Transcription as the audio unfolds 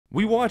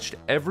We watched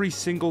every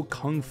single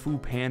Kung Fu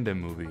Panda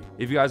movie.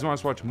 If you guys want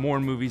us to watch more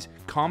movies,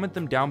 comment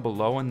them down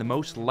below, and the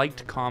most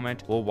liked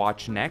comment we'll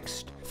watch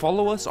next.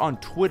 Follow us on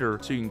Twitter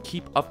so you can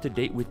keep up to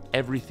date with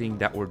everything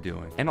that we're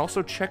doing. And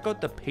also check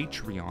out the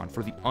Patreon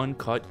for the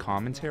uncut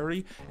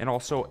commentary and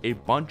also a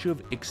bunch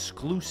of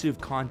exclusive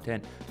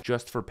content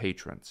just for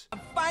patrons.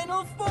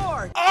 Final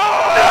four!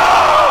 Oh no!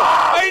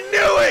 I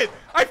knew it!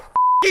 I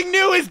f***ing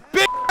knew his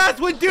big ass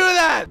would do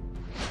that!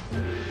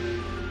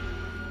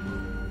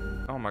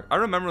 Oh my, I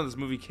remember when this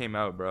movie came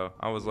out, bro.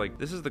 I was like,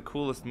 this is the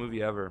coolest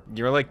movie ever.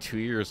 You were like 2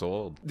 years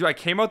old. Dude, I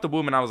came out the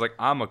womb and I was like,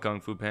 I'm a Kung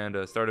Fu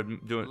Panda. Started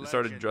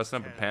dressing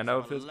up in panda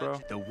outfits,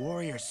 bro. The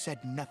warrior said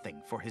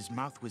nothing, for his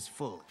mouth was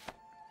full.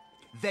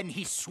 Then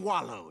he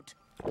swallowed.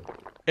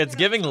 It's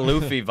giving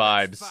Luffy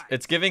vibes.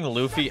 It's giving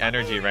Luffy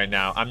energy right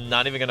now. I'm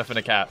not even gonna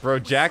finna cap. Bro,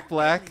 Jack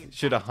Black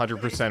should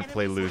 100%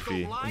 play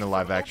Luffy in the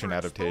live-action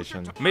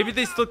adaptation. Maybe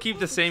they still keep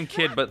the same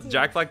kid, but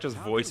Jack Black just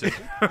voices.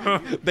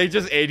 They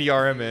just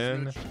ADR him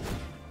in.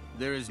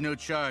 There is no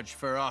charge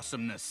for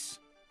awesomeness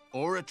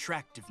or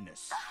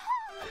attractiveness.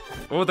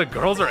 Oh, the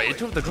girls are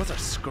into it. The girls are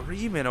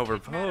screaming over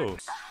Poe.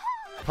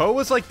 Poe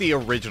was like the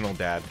original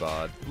dad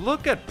bod.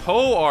 Look at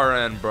Poe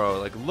RN, bro.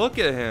 Like, look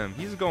at him.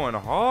 He's going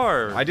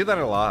hard. I do that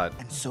a lot.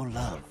 And so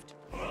loved.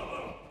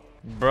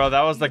 Bro,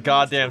 that was the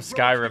goddamn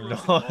Skyrim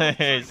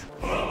noise.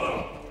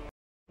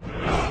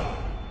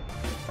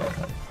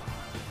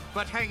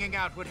 But hanging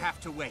out would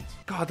have to wait.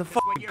 God, the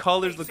fucking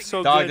colors look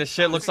so Dog, good. this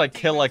shit looks like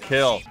Kill la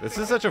Kill. This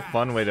is such a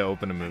fun way to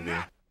open a movie.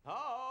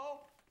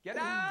 Get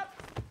up!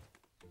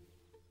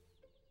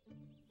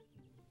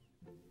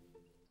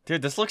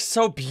 Dude, this looks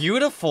so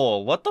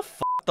beautiful. What the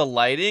fuck? The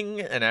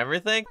lighting and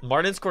everything?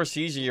 Martin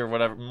Scorsese or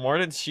whatever,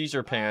 Martin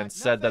Scissorpants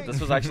said that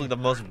this was actually the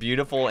most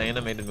beautiful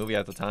animated movie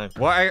at the time.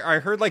 Well, I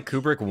heard like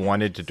Kubrick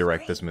wanted to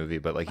direct this movie,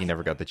 but like he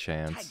never got the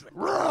chance.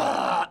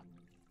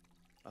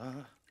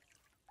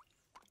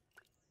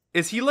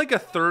 Is he like a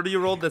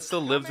 30-year-old that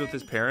still lives with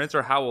his parents,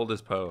 or how old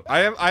is Poe?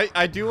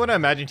 I do want to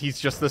imagine he's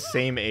just the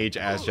same age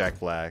as Jack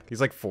Black.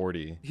 He's like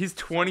 40. He's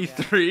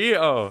 23?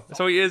 Oh,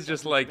 so he is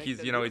just like,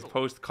 he's, you know, he's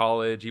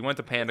post-college. He went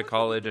to Panda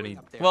College and he...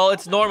 Well,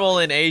 it's normal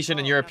in Asian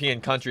and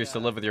European countries to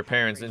live with your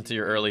parents into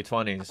your early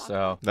 20s,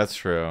 so... That's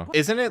true.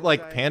 Isn't it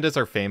like pandas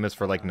are famous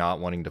for like not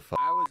wanting to fuck,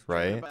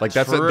 right? Like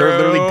that's True. they're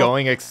literally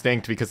going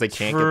extinct because they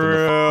can't get them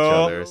to fuck each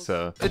other,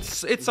 so...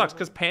 It sucks,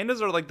 because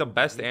pandas are like the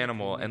best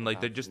animal, and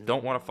like they just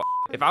don't want to fuck.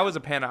 If I was a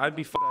panda, I'd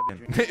be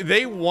fucking.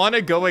 They want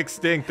to go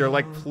extinct. They're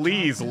like,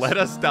 please, let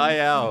us die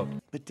out.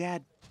 But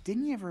Dad,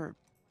 didn't you ever,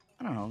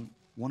 I don't know,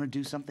 want to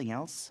do something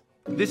else?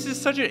 This is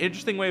such an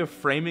interesting way of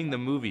framing the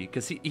movie,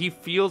 because he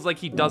feels like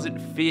he doesn't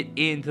fit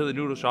into the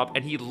noodle shop,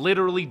 and he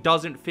literally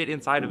doesn't fit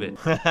inside of it.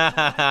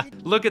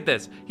 Look at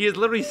this. He is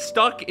literally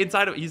stuck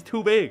inside of it. He's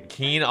too big.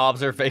 Keen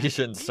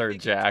observation, Sir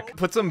Jack.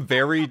 Put some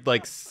very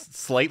like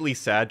slightly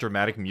sad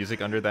dramatic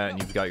music under that, and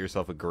you've got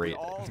yourself a great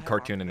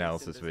cartoon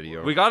analysis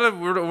video. We got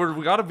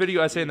a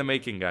video essay in the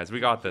making, guys. We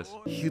got this.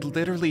 He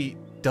literally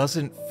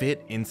doesn't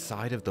fit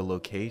inside of the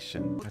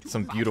location. That's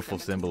some beautiful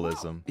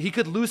symbolism. He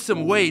could lose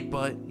some weight,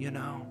 but you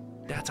know,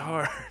 that's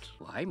hard.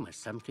 Why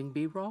must something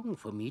be wrong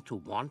for me to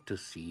want to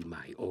see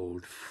my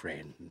old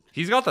friend?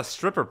 He's got the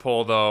stripper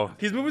pole, though.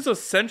 He's moving so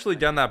essentially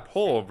down that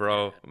pole,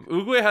 bro.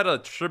 Oogway had a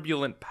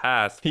turbulent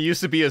past. He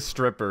used to be a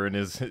stripper in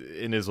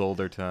his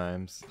older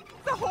times.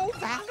 The whole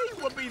valley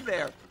will be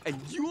there, and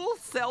you'll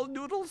sell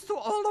noodles to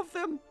all of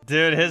them.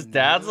 Dude, his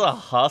dad's a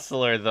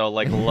hustler though,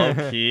 like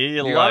low-key.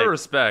 You like, gotta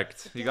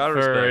respect. You gotta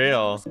respect. For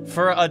real.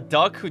 For a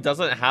duck who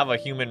doesn't have a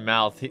human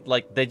mouth,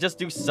 like they just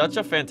do such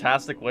a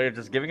fantastic way of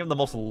just giving him the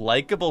most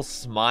likable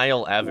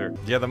smile ever.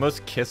 Yeah, the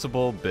most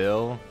kissable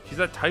bill. He's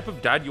that type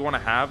of dad you want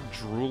to have,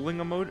 drooling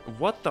emoji.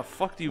 What the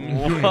fuck do you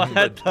mean?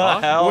 What the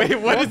hell? Wait,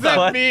 what does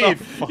that mean?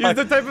 He's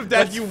the type of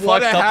dad you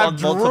want to have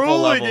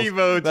drooling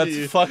emoji.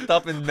 That's fucked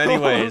up in many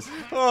ways.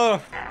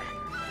 Oh.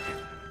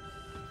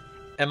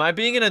 Am I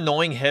being an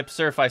annoying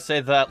hipster if I say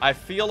that I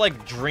feel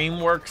like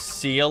Dreamworks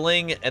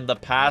ceiling in the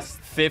past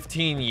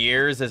 15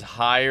 years is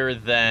higher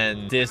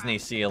than Disney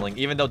ceiling,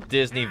 even though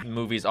Disney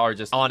movies are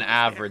just on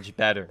average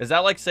better? Is that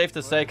like safe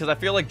to say? Because I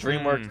feel like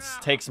Dreamworks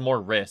takes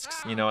more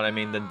risks, you know what I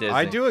mean, than Disney.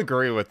 I do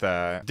agree with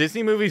that.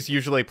 Disney movies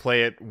usually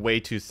play it way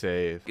too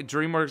safe.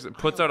 Dreamworks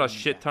puts out a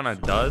shit ton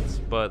of duds,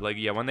 but like,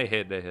 yeah, when they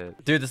hit, they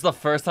hit. Dude, this is the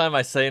first time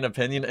I say an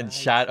opinion and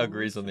chat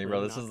agrees with me,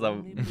 bro. This is the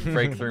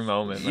breakthrough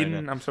moment.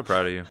 Eden, I'm so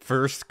proud of you.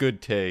 First good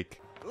take.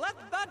 Let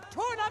the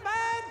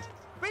tournament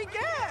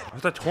begin!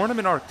 The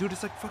tournament arc, dude,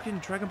 it's like fucking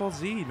Dragon Ball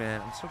Z,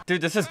 man. I'm so...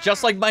 Dude, this is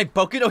just like my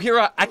Boku no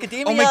Hero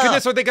Academia. Oh my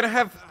goodness, are they gonna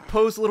have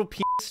Poe's little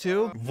penis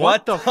too?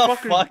 What the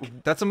fuck?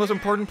 That's the most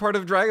important part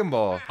of Dragon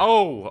Ball. I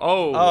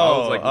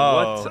was like,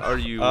 what are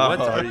you? What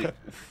are you?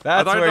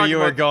 That's where you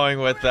were going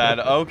with that.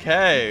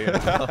 Okay.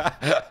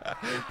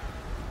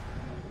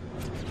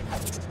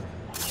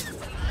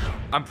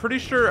 I'm pretty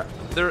sure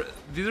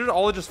these are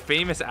all just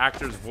famous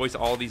actors voice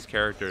all these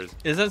characters.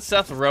 Isn't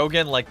Seth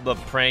Rogen like the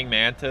praying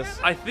mantis?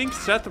 I think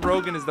Seth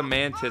Rogen is the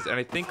Mantis, and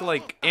I think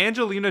like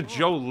Angelina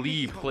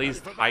Jolie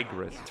plays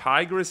Tigress.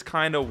 Tigress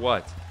kinda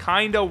what?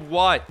 Kinda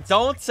what?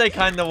 Don't say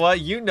kinda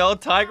what. You know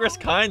Tigress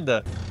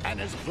kinda. And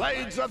his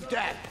blades of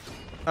death.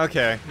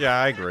 Okay, yeah,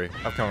 I agree.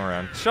 I've come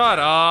around. Shut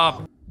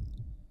up.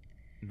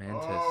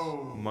 Mantis.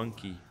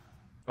 Monkey.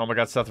 Oh my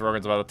god, Seth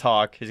Rogen's about to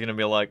talk. He's gonna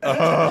be like,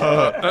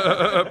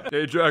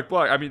 Hey, Jack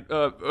Black. I mean,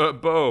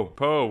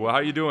 Poe, how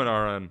you doing,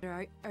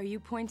 RN? Are you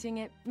pointing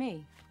at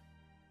me?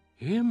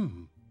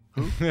 Him?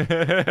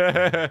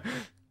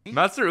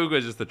 Master Oogway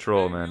is just a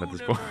troll, man, at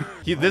this point.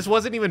 This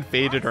wasn't even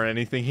faded or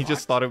anything. He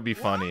just thought it would be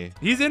funny.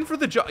 He's in for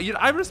the joke.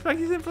 I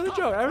respect he's in for the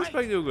joke. I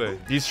respect Oogway.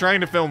 He's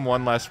trying to film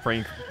one last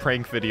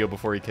prank video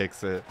before he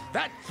kicks it.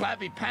 That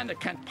flabby panda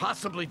can't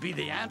possibly be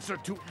the answer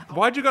to...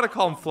 Why'd you gotta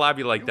call him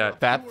flabby like that?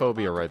 Fat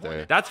phobia right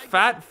there. That's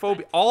fat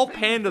phobia. All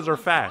pandas are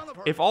fat.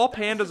 If all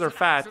pandas are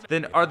fat,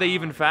 then are they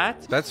even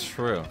fat? That's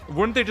true.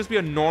 Wouldn't they just be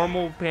a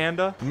normal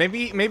panda?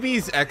 Maybe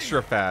he's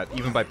extra fat,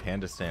 even by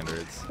panda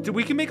standards. Dude,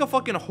 we can make a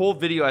fucking whole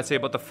video essay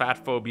about the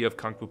fat phobia of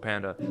Kung Fu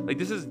Panda. Like,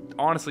 this is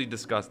honestly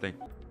disgusting.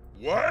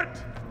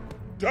 What?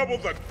 Double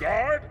the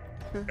guard?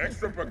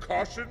 Extra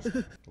precautions?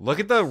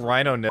 Look at the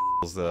rhino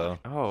nipples, though.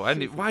 Oh,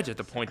 and why'd you have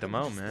to point them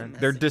out, man?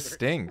 They're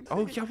distinct.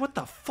 Oh, yeah, what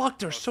the fuck?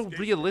 They're so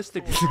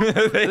realistic.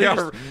 Did they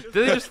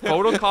just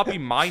photocopy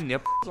my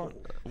nipples?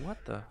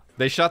 What the?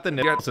 They shot the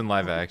nipples in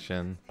live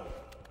action.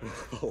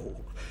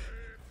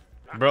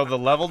 bro, the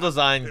level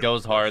design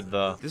goes hard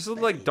though. This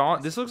looks like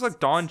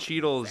Don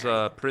Cheadle's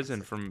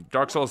prison from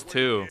Dark Souls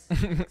 2.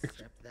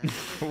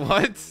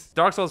 What?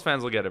 Dark Souls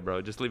fans will get it,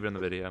 bro. Just leave it in the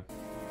video.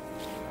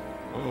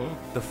 Oh,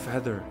 the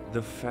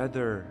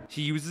feather.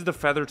 He uses the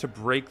feather to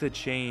break the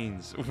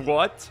chains.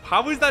 What?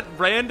 How is that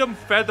random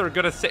feather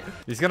gonna say?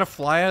 He's gonna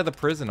fly out of the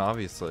prison,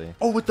 obviously.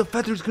 Oh, with the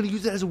feather's gonna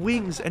use it as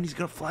wings, and he's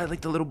gonna fly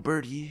like the little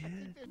bird he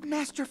is.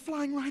 Master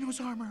Flying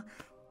Rhino's armor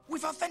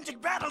with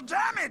authentic battle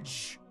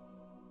damage.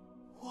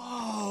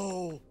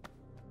 Whoa.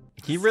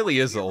 He really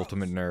is the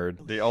ultimate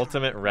nerd. The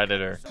ultimate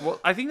Redditor. Well,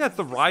 I think that's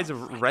the rise of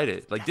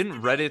Reddit. Like,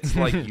 didn't Reddit's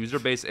like user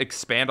base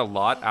expand a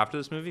lot after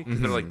this movie?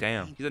 Because they're like,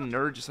 damn, he's a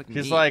nerd just like me.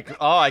 He's like,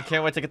 oh, I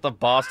can't wait to get the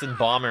Boston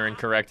bomber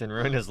incorrect and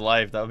ruin his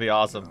life. That would be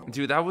awesome.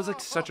 Dude, that was like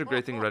such a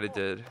great thing Reddit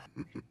did.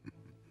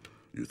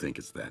 You think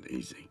it's that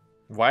easy?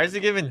 Why is he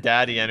giving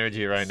daddy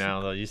energy right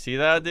now, though? You see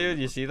that, dude?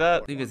 You see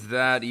that? I think it's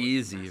that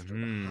easy.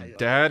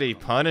 Daddy,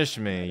 punish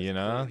me, you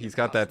know? He's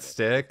got that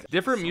stick.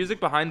 Different music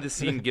behind the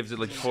scene gives it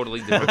like totally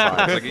different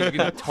vibes. Like you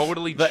can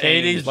totally the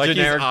change. 80s like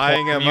generic he's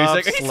eyeing him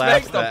music. up, He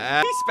slaps spanked the him.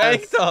 ass. He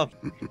spanked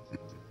him.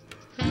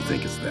 You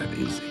think it's that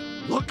easy?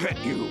 Look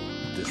at you,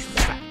 this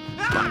fat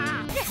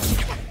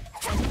butt.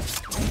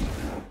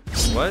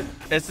 What?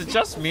 Is it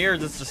just me or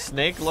does the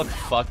snake look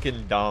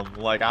fucking dumb?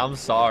 Like, I'm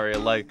sorry.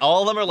 Like,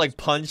 all of them are like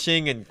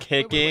punching and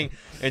kicking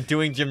and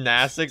doing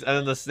gymnastics, and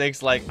then the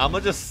snake's like, I'm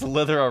gonna just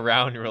slither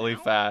around really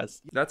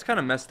fast. That's kind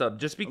of messed up.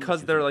 Just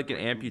because they're like an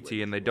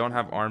amputee and they don't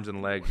have arms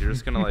and legs, you're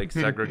just gonna like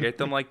segregate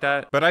them like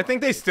that? But I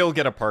think they still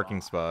get a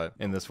parking spot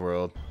in this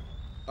world.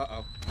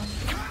 Uh-oh.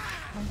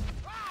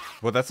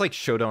 Well, that's like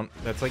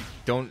that's like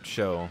don't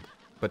show,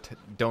 but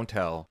don't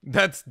tell.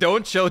 That's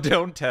don't show,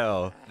 don't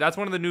tell. That's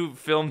one of the new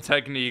film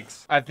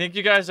techniques. I think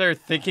you guys are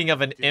thinking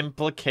of an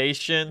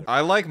implication.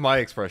 I like my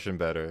expression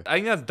better. I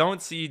think that's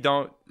don't see,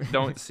 don't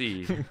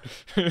see.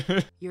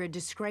 You're a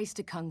disgrace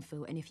to Kung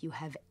Fu, and if you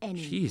have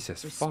any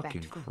Jesus respect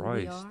fucking for who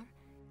we Christ. are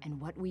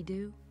and what we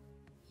do,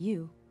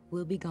 you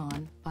will be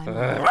gone by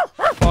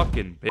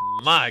Fucking bitch.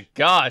 My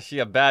gosh, she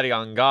a baddie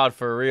on God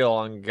for real,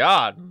 on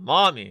God,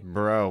 mommy.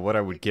 Bro, what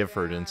I would give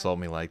her to insult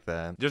me like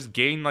that. Just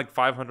gain like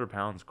 500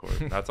 pounds, Corey.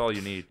 That's all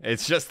you need.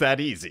 It's just that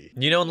easy.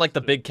 You know in like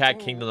the Big Cat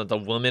Kingdom that the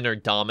women are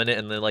dominant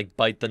and they like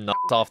bite the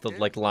nuts off the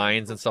like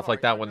lions and stuff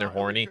like that when they're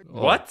horny?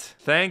 What?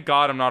 Thank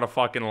God I'm not a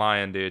fucking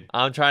lion, dude.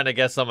 I'm trying to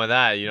get some of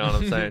that, you know what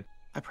I'm saying?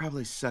 I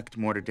probably sucked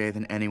more today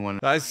than anyone.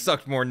 I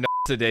sucked more nuts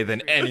today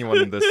than anyone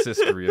in the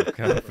history of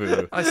Kung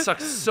Fu. I suck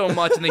so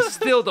much and they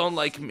still don't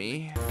like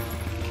me.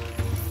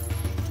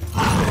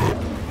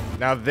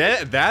 Now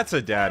that's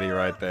a daddy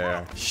right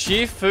there.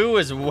 Shi Fu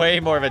is way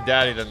more of a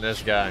daddy than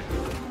this guy.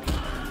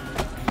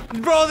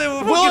 Bro, they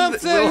were Wilhelm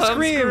fucking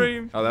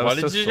scream. Oh, that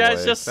What was did you so guys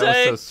soy. just That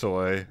say? was so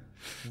soy.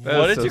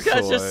 What did you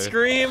guys just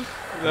scream?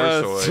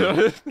 We're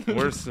soy.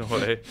 We're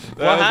soy. That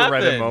was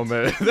happened? a Reddit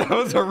moment. That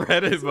was a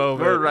Reddit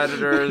moment. We're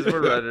Redditors.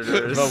 We're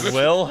Redditors. The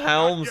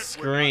Wilhelm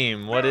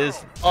scream. What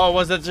is? Oh,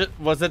 was it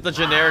the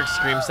generic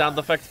scream sound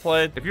effect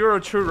played? If you were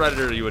a true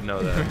Redditor, you would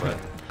know that, but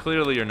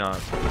clearly you're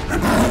not.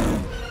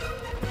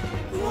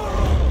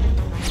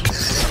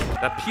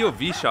 That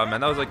POV shot,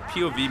 man, that was like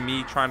POV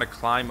me trying to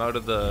climb out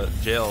of the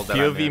jail. That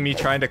I'm POV in. me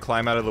trying to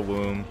climb out of the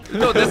womb.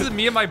 No, this is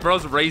me and my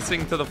bros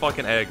racing to the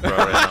fucking egg, bro,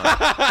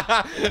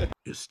 right now.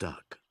 You're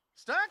stuck.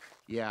 Stuck?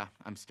 Yeah,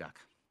 I'm stuck.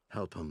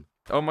 Help him.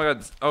 Oh my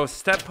god. Oh,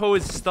 Step-Po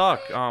is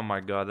stuck. Oh my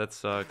god, that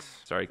sucks.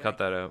 Sorry, cut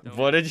that out.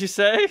 What did you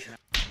say?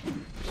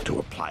 To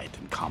apply it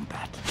in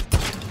combat.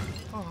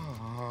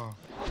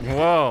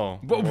 Whoa.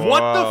 What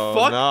the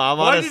fuck? No, I'm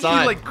Why on his did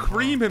side. he like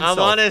cream himself?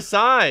 I'm on his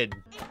side.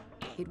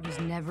 It was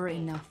never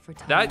enough for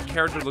time. That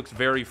character looks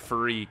very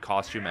furry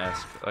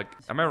costume-esque. Like,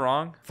 am I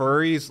wrong?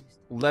 Furries,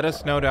 let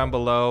us know down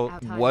below.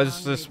 Outside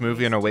Was this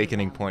movie an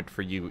awakening point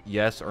for you?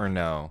 Yes or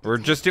no? We're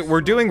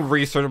doing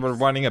research. We're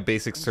running a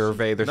basic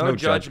survey. There's No no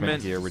judgment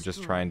judgment. here. We're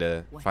just trying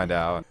to find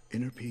out.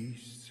 Inner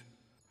peace.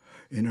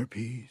 Inner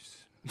peace.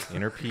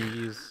 Inner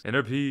peas.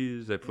 Inner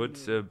peas. I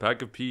put a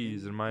pack of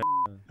peas in my.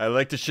 I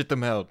like to shit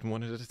them out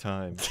one at a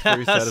time. It's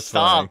very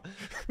satisfying. Stop.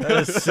 That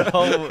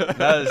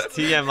is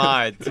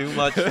TMI.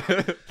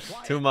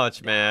 Too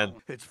much, man.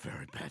 It's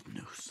very bad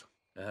news.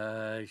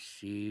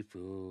 Shi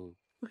Fu.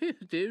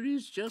 There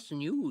is just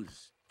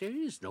news. There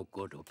is no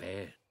good or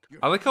bad.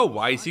 I like how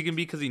wise he can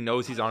be because he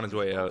knows he's on his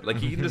way out. Like,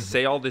 he can just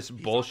say all this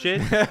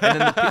bullshit, and then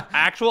the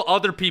actual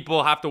other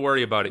people have to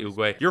worry about it,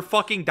 Oogway. You're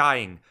fucking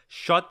dying.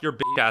 Shut your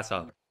bitch ass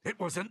up. It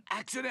was an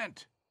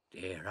accident.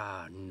 There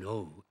are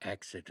no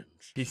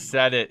accidents. He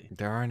said it.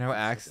 There are no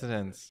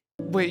accidents.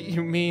 Wait,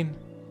 you mean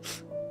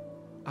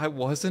I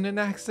wasn't an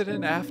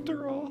accident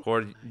after all?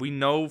 Cord, we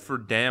know for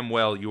damn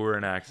well you were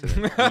an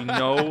accident. We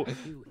know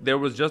there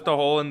was just a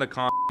hole in the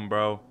condom,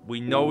 bro.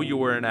 We know you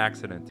were an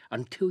accident.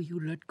 Until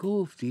you let go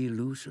of the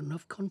illusion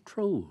of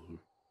control.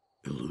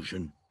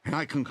 Illusion. And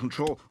I can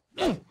control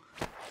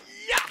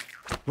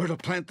where to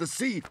plant the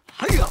seed.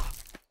 Hiya!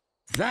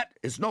 That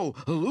is no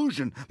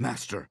illusion,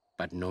 master.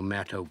 But no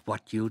matter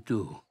what you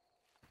do,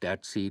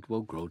 that seed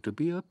will grow to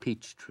be a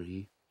peach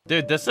tree.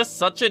 Dude, this is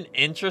such an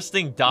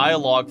interesting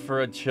dialogue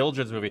for a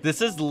children's movie.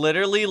 This is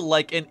literally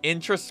like an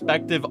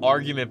introspective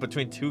argument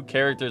between two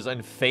characters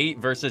and fate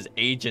versus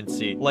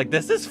agency. Like,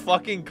 this is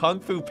fucking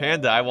Kung Fu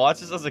Panda. I watched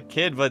this as a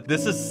kid, but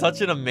this is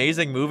such an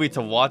amazing movie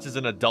to watch as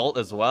an adult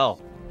as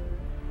well.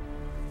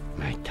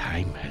 My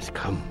time has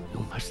come.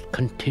 You must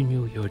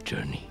continue your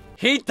journey.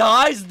 He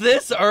dies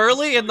this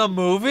early in the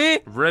movie?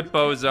 Rip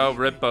Bozo,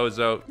 rip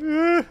Bozo.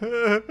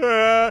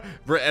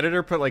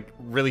 Editor put like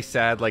really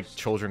sad like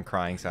children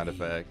crying sound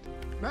effect.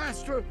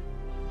 Master!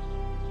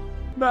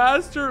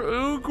 Master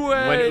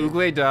Oogway. When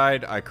Oogway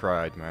died, I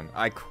cried, man.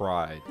 I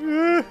cried.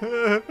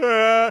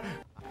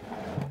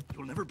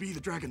 You'll never be the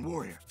Dragon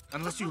Warrior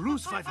unless you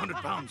lose 500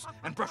 pounds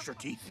and brush your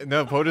teeth.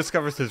 No, Poe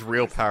discovers his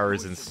real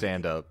powers in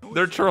stand-up.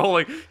 They're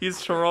trolling.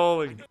 He's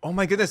trolling. Oh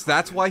my goodness,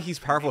 that's why he's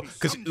powerful.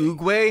 Because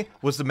Oogway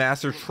was the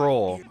master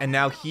troll, and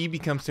now he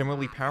becomes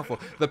similarly powerful.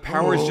 The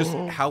power is just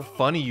how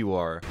funny you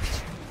are.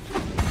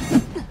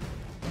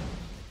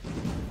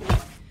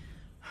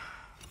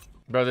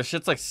 Bro, this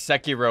shit's like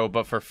Sekiro,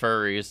 but for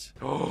furries.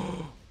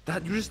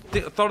 That you just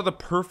thought of the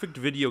perfect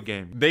video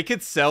game. They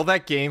could sell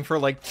that game for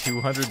like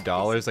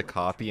 $200 a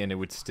copy, and it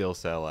would still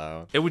sell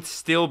out. It would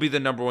still be the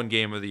 #1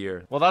 game of the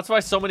year. Well, that's why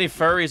so many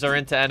furries are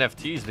into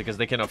NFTs, because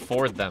they can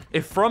afford them.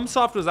 If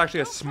FromSoft was actually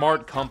a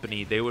smart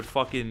company, they would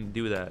fucking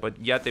do that. But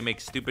yet they make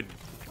stupid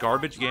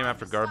garbage game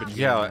after garbage game.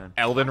 Yeah, Man.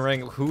 Elden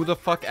Ring. Who the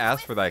fuck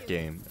asked for that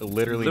game?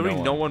 Literally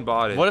no one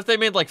bought it. What if they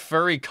made like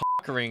furry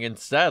cockring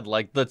instead?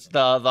 Like the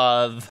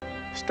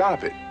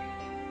Stop it.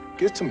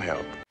 Get some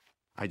help.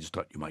 I just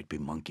thought you might be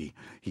Monkey.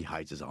 He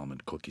hides his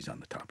almond cookies on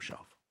the top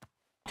shelf.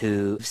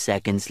 2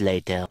 seconds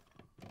later.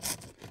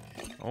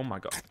 Oh my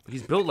god.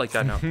 He's built like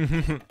that now.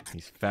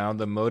 He's found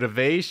the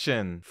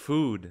motivation.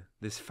 Food.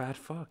 This fat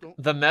fuck.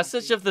 The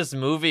message of this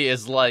movie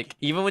is like,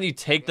 even when you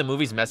take the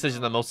movie's message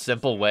in the most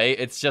simple way,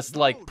 it's just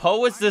like,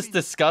 Poe is this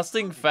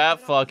disgusting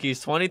fat fuck. He's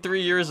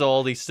 23 years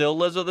old. He still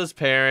lives with his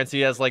parents.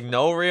 He has like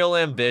no real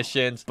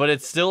ambitions, but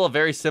it's still a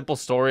very simple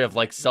story of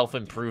like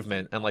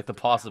self-improvement and like the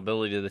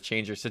possibility to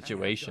change your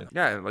situation.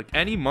 Yeah, like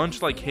any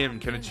munch like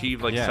him can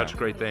achieve like such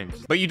great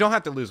things. But you don't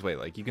have to lose weight.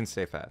 Like, you can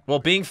stay fat. Well,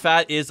 being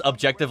fat is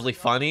objectively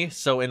funny.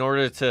 So in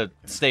order to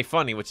stay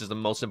funny, which is the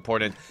most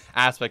important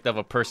aspect of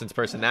a person's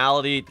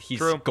personality, he's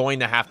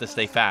going to have to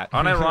stay fat.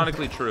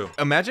 Unironically true.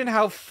 Imagine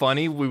how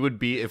funny we would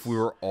be if we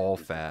were all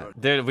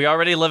fat. Dude, we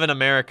already live in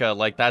America.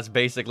 Like, that's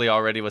basically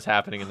already what's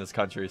happening in this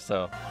country,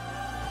 so.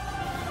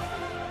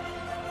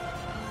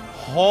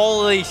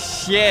 Holy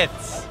shit.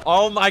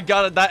 Oh my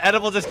god, that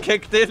edible just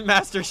kicked in,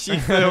 Master Shi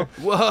Fu.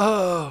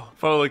 Whoa.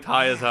 Photo looked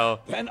high as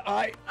hell. Then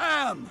I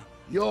am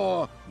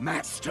your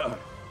master.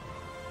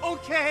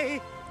 Okay.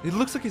 It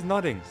looks like he's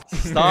nutting.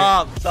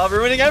 Stop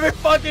ruining every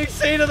fucking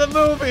scene of the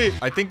movie.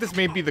 I think this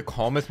may be the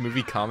calmest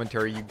movie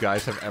commentary you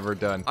guys have ever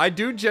done. I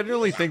do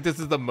generally think this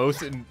is the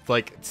most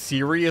like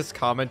serious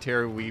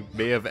commentary we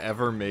may have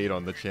ever made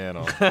on the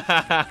channel.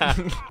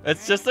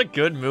 It's just a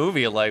good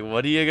movie. Like,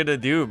 what are you gonna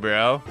do,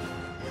 bro?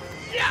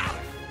 Yeah.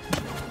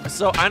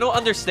 So I don't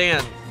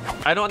understand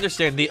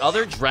the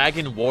other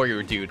Dragon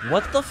Warrior dude.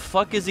 What the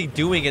fuck is he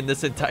doing in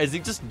this entire... Is he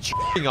just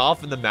jerking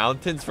off in the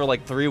mountains for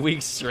like 3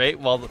 weeks straight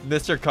while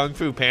Mr. Kung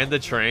Fu Panda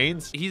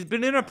trains? He's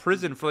been in a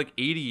prison for like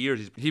 80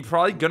 years. He's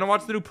probably gonna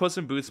watch the new Puss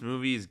in Boots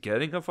movie. He's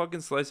getting a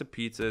fucking slice of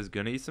pizza. He's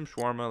gonna eat some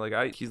shawarma.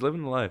 Like, he's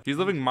living the life. He's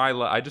living my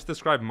life. I just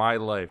described my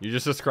life. You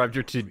just described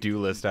your to-do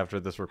list after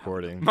this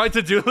recording. My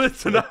to-do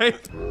list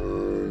tonight?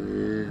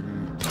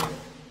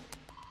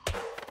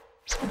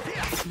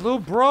 Little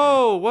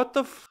bro, what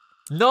the f...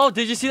 No,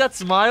 did you see that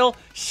smile?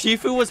 Shi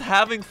Fu was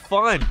having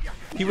fun.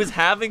 He was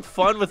having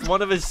fun with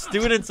one of his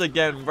students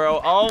again,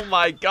 bro. Oh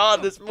my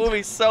god, this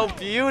movie's so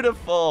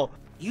beautiful.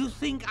 You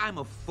think I'm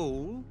a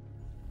fool?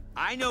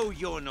 I know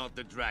you're not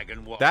the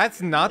Dragon Warrior.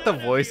 That's not the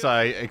voice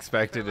I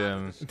expected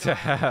him to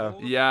have.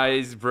 Yeah,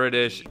 he's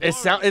British.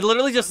 It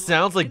literally just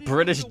sounds like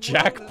British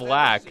Jack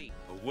Black. A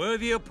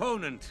worthy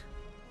opponent.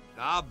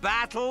 Our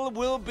battle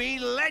will be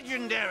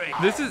legendary.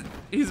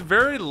 He's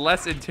very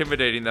less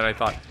intimidating than I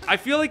thought. I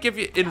feel like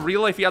in real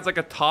life he has like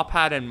a top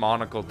hat and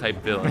monocle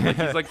type villain. Like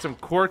he's like some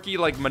quirky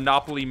like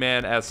Monopoly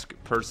Man-esque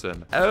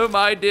person. Oh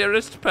my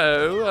dearest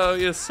Poe, oh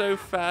you're so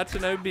fat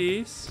and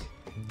obese.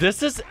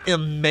 This is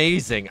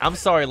amazing. I'm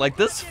sorry, like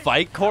this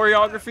fight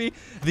choreography,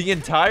 the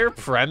entire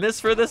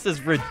premise for this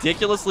is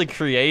ridiculously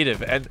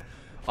creative and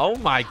oh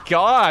my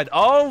god,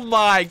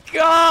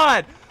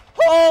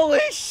 holy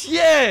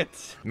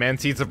shit! Man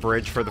sees a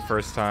bridge for the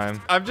first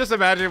time. I'm just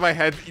imagining in my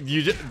head,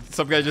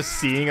 some guy just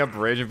seeing a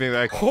bridge and being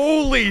like,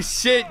 holy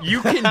shit,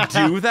 you can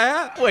do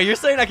that? Wait, you're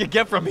saying I could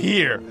get from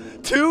here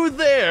to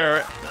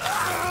there?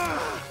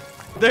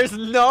 There's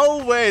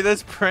no way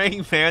this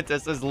praying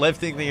mantis is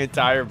lifting the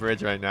entire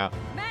bridge right now.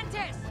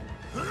 Mantis!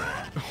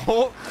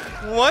 Oh,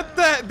 what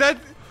the?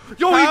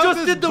 Yo, he how just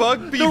does did the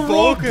Bug be rope,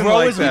 Vulcan bro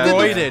like is that?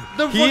 roided.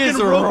 The He fucking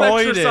is rope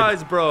roided.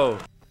 exercise, bro.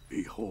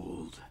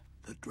 Behold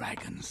the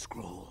dragon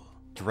scroll.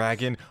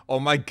 Dragon. Oh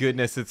my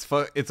goodness, it's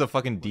a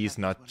fucking D's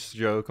nuts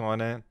joke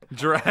on it.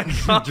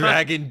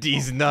 Dragon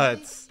D's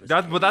nuts.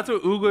 But that's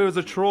what Oogway was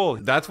a troll.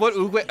 That's what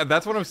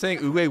I'm saying.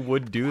 Oogway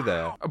would do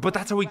that. But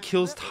that's how he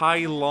kills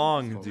Tai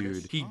Long,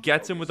 dude. He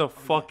gets him with a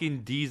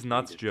fucking D's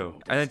nuts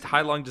joke. And then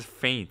Tai Long just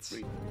faints.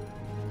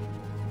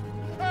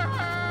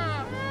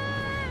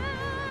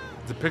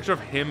 It's a picture of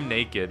him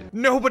naked.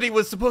 Nobody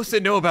was supposed to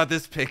know about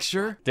this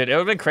picture. Dude, it would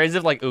have been crazy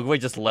if like Oogway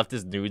just left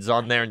his nudes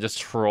on there and just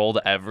trolled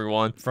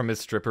everyone. From his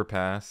stripper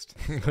past.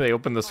 They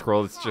open the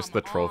scroll, it's just the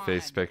troll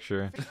face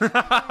picture.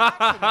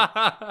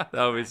 That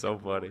would be so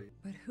funny.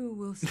 But who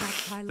will stop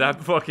Tai Long?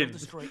 That fucking...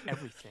 Destroy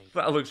everything.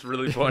 That looks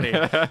really funny.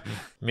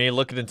 Me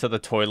looking into the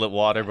toilet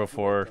water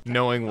before.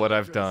 Knowing what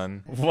I've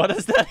done. What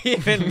does that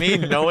even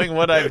mean, knowing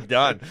what I've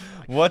done?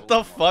 What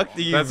the fuck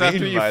do you That's mean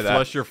after you by that?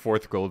 flush your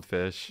 4th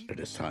goldfish. It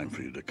is time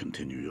for you to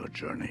continue your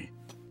journey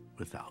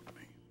without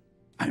me.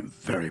 I am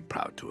very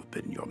proud to have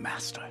been your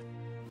master.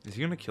 Is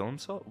he gonna kill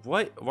himself?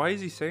 What? Why is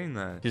he saying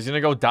that? He's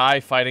gonna go die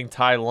fighting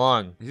Tai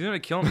Long. He's gonna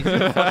kill him. He's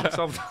gonna flush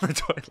himself down the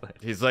toilet.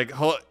 He's like,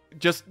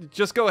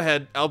 just go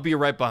ahead. I'll be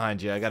right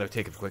behind you. I gotta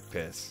take a quick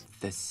piss.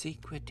 The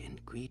secret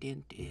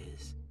ingredient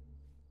is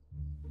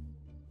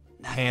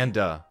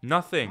Panda.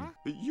 Nothing.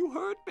 You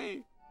heard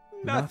me.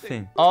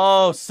 Nothing.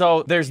 Oh,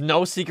 so there's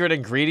no secret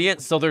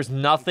ingredient, so there's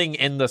nothing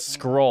in the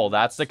scroll.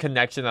 That's the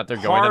connection that they're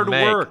going to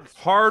make.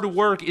 Hard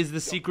work is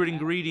the secret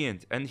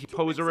ingredient, and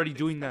Poe's already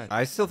doing that.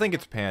 I still think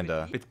it's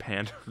Panda. It's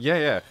Panda.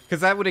 Yeah.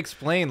 Because that would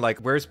explain, like,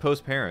 where's Poe's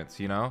parents,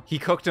 you know? He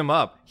cooked them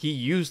up. He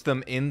used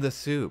them in the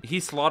soup. He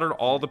slaughtered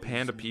all the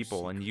panda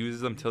people and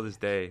uses them till this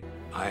day.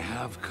 I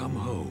have come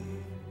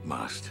home,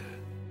 master.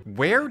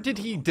 Where did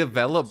he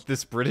develop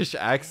this British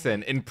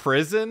accent? In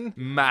prison?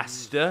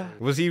 Master.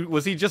 Was he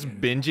just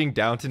binging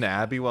Downton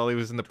Abbey while he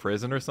was in the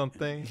prison or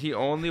something? He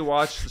only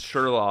watched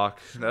Sherlock.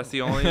 That's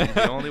the only. He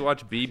only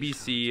watched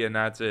BBC, and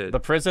that's it. The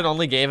prison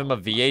only gave him a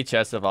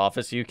VHS of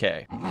Office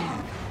UK.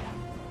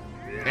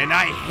 And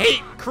I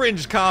hate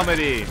cringe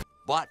comedy.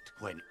 But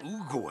when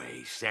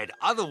Oogway said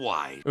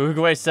otherwise,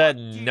 Oogway said,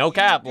 no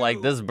cap,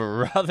 like this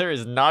brother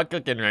is not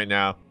cooking right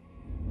now.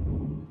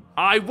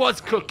 I was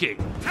cooking.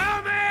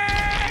 Tell me!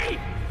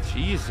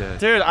 Jesus.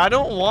 Dude, I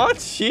don't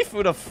want Shi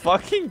Fu to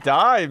fucking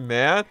die,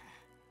 man.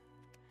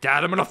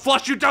 Dad, I'm gonna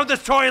flush you down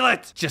this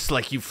toilet! Just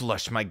like you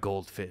flushed my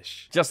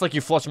goldfish. Just like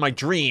you flushed my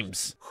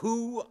dreams.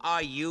 who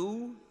are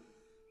you?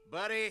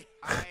 Buddy,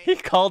 He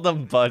called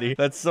him buddy.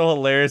 That's so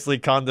hilariously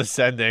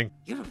condescending.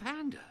 You're a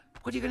panda.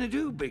 What are you gonna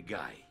do, big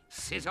guy?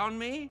 Sit on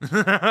me?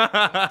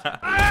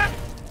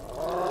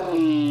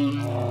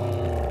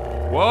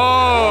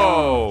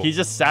 Whoa! He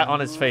just sat on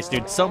his face,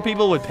 dude. Some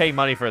people would pay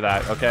money for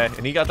that, okay?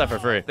 And he got that for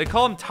free. They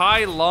call him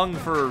Tai Lung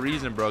for a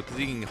reason, bro, because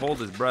he can hold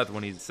his breath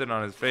when he's sitting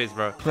on his face,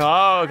 bro.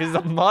 No, because he's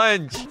a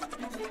munch.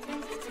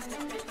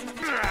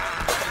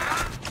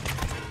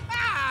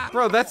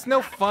 Bro, that's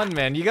no fun,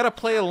 man. You gotta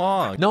play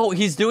along. No,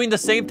 he's doing the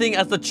same thing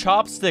as the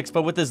chopsticks,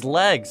 but with his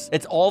legs.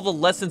 It's all the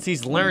lessons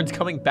he's learned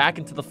coming back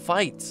into the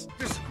fights.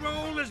 The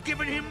scroll has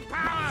given him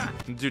power.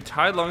 Dude,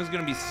 Tai Lung is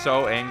gonna be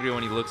so angry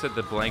when he looks at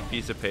the blank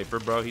piece of paper,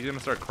 bro. He's gonna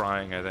start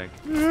crying, I think.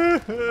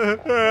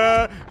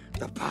 The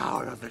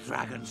power of the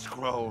dragon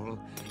scroll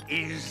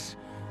is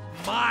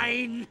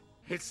mine.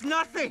 It's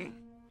nothing.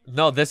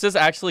 No, this is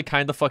actually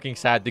kind of fucking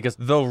sad because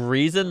the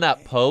reason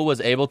that Poe was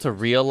able to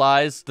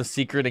realize the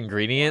secret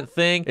ingredient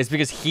thing is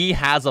because he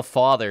has a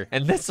father,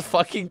 and this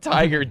fucking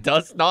tiger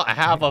does not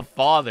have a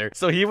father,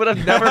 so he would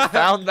have never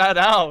found that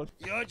out.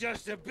 You're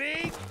just a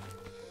big,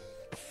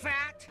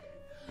 fat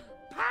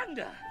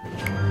panda.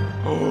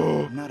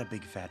 I'm not a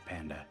big fat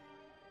panda.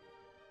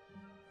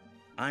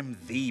 I'm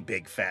the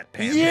big fat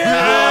panda.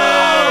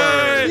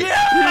 Yeah! He's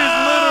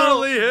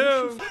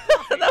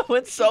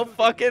went so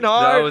fucking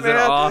hard, That was man.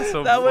 an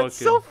awesome That went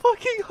so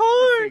fucking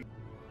hard.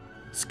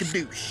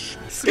 Skadoosh.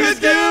 Skadoosh! He said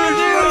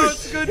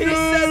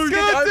skadoosh!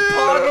 I'm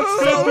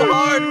popping so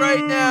hard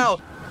right now.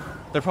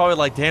 They're probably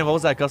like, damn, what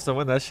was that gust of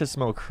wind? That shit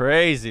smelled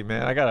crazy,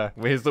 man. I gotta...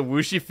 Wait, is the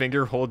whooshy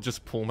finger hold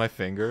just pull my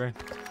finger?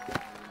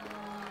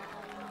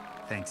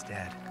 Thanks,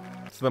 Dad.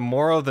 So the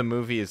moral of the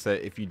movie is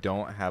that if you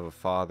don't have a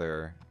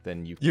father,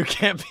 then you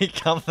can't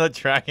become the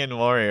Dragon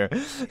Warrior.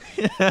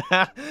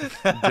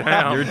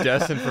 Damn. You're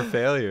destined for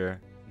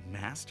failure.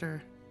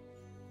 Master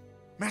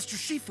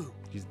Shi Fu.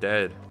 He's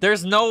dead.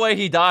 There's no way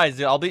he dies,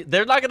 dude.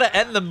 They're not gonna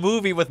end the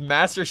movie with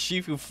Master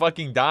Shi Fu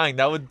fucking dying.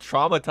 That would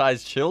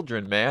traumatize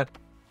children, man.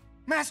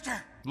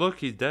 Master! Look,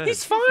 he's dead.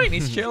 He's fine.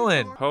 He's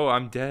chilling. Oh,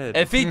 I'm dead.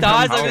 If he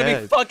dies, I'm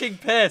gonna be fucking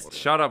pissed.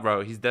 Shut up,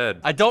 bro. He's dead.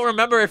 I don't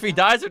remember if he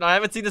dies or not. I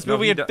haven't seen this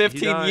movie in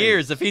 15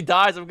 years. If he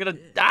dies, I'm gonna...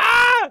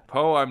 Ah!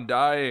 Poe, I'm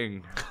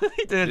dying.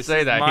 He didn't This say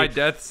is that. my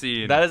death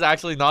scene. That is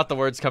actually not the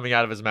words coming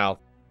out of his mouth.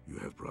 You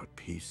have brought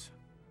peace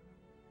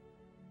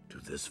to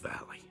this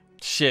valley.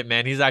 Shit,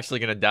 man. He's actually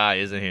gonna die,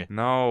 isn't he?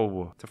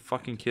 No. It's a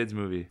fucking kid's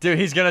movie. Dude,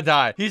 he's gonna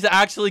die. He's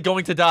actually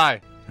going to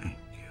die. Thank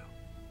you.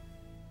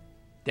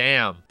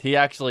 Damn. He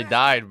actually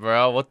died,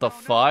 bro. What the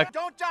fuck?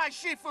 Don't die,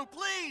 Shi Fu,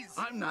 please!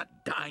 I'm not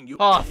dying, you.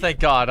 Oh, thank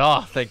God.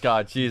 Oh, thank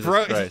God. Jesus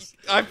Christ.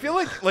 I feel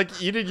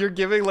like Eden, you're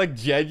giving like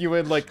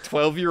genuine like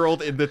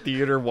 12-year-old in the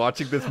theater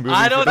watching this movie.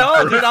 I don't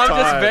know, dude.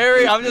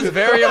 I'm just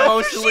very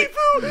emotionally.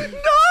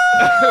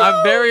 No!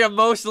 I'm very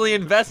emotionally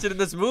invested in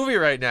this movie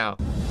right now.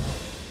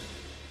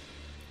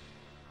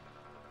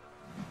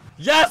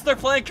 Yes, they're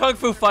playing Kung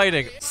Fu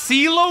fighting.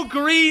 CeeLo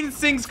Green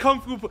sings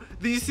Kung Fu.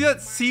 Did you see that?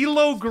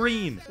 CeeLo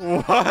Green.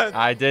 What?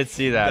 I did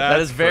see that.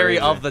 That is very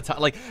of the time.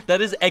 Like, that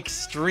is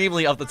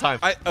extremely of the time.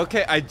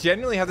 Okay, I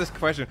genuinely have this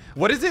question.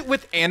 What is it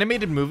with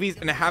animated movies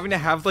and having to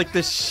have like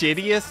the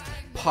shittiest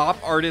pop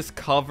artist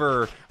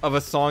cover of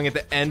a song at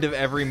the end of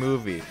every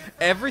movie?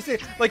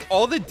 Like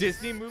all the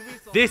Disney movies.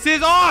 This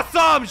is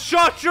awesome.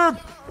 Shut your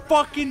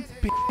fucking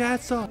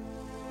ass up.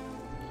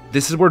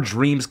 This is where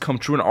dreams come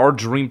true, and our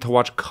dream to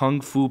watch Kung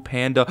Fu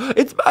Panda.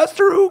 It's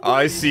Master Oogway.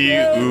 I see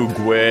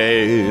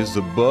Oogways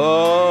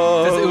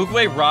above. Does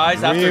Oogway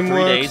rise after 3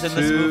 Dreamworks days in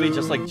this movie,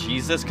 just like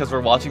Jesus? Because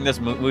we're watching this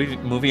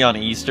movie on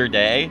Easter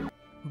Day.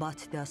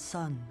 But their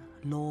son,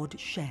 Lord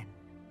Shen,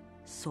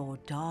 saw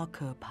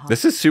darker paths.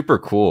 This is super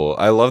cool.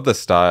 I love the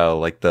style,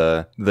 like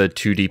the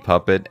 2D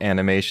puppet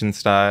animation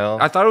style.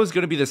 I thought it was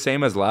gonna be the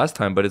same as last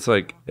time, but it's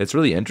like it's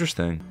really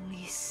interesting.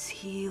 We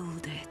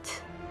sealed it.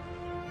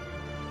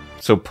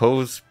 So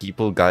Poe's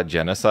people got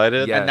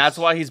genocided? Yes. And that's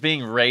why he's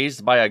being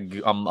raised by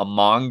a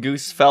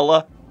mongoose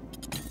fella.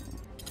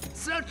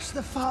 Search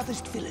the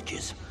farthest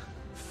villages.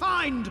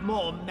 Find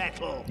more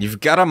metal.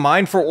 You've got a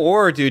mine for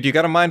ore, dude. You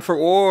got a mine for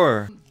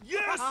ore.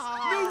 Yes!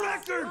 New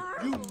record!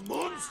 You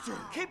monster!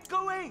 Keep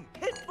going.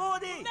 Hit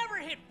 40. Never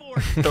hit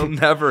 40. He'll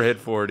never hit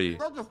 40.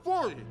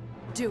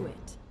 Do it.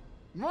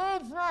 No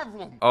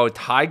problem. Oh,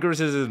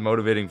 Tigress is his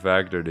motivating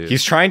factor, dude.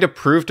 He's trying to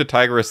prove to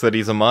Tigress that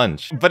he's a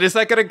munch. But is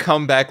that gonna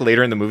come back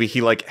later in the movie? He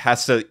like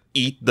has to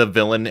eat the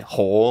villain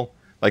whole?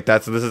 Like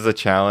this is a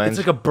challenge. It's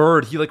like a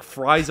bird. He like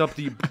fries up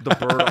the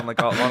bird on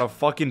like on a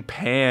fucking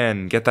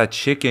pan. Get that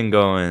chicken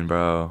going,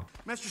 bro.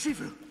 Master Shi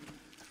Fu.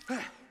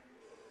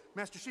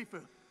 Master Shi Fu.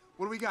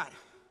 What do we got?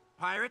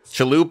 Pirates?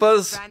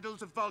 Chalupas?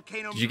 Vandals of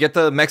volcano. Did you get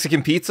the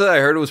Mexican pizza? I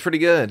heard it was pretty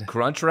good.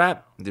 Crunch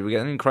wrap? Did we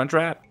get any crunch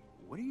wrap?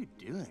 What are you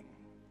doing?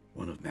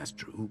 One of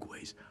Master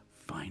Oogway's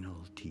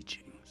final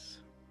teachings.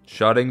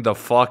 Shutting the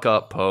fuck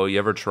up, Poe. You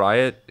ever try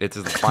it? It's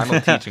his final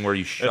teaching where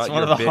you shut It's your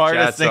one of the bitch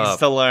hardest ass things up.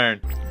 to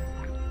learn.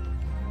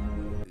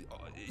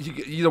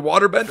 You the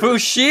waterbender?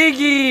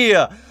 Fushigi!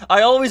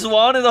 I always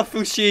wanted a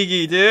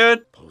Fushigi,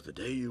 dude. Oh, the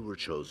day you were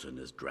chosen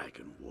as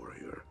Dragon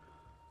Warrior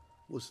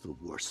was the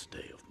worst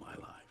day of my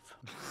life.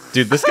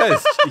 Dude, this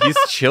guy's he's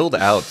chilled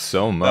out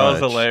so much.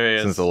 That was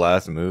hilarious. Since the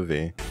last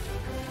movie.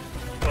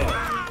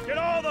 Get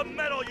all the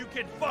metal you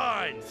can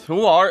find.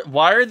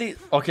 Why are the...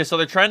 Okay, so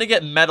they're trying to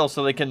get metal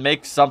so they can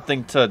make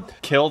something to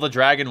kill the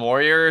Dragon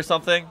Warrior or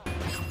something?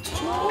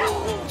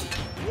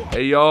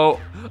 Hey, yo.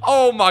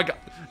 Oh my god.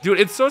 Dude,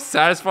 it's so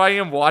satisfying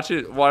him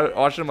watching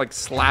him like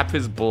slap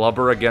his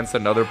blubber against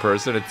another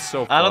person. It's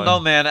so fun. I don't know,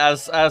 man.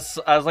 As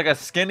like a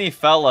skinny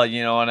fella,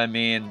 you know what I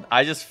mean?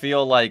 I just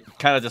feel like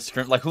kind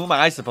of like who am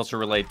I supposed to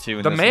relate to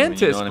in the this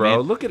Mantis, movie, you know what bro. I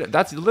mean? Look at it.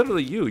 That's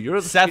literally you.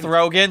 You're the Seth skinny...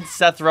 Rogen.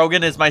 Seth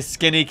Rogen is my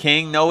skinny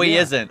king. No, he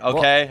isn't. Okay.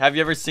 Well, have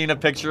you ever seen a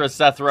picture of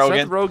Seth Rogen?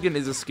 Seth Rogen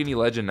is a skinny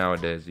legend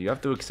nowadays. You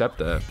have to accept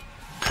that.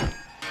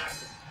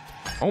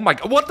 Oh my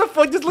god, what the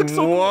fuck? This looks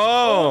so...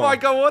 Whoa. Oh my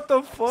god, what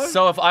the fuck?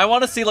 So if I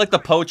want to see like the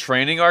Poe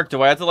training arc,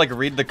 do I have to like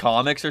read the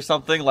comics or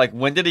something? Like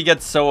when did he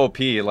get so OP?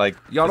 Like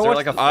Y'all is know there what-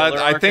 like a filler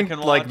I arc think can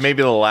like watch?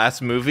 maybe the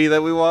last movie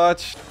that we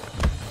watched.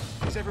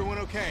 Is everyone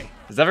okay?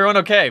 Is everyone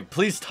okay?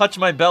 Please touch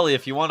my belly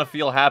if you want to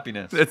feel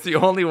happiness. It's the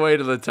only way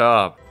to the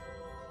top.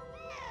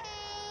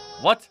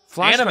 What?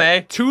 Flashback.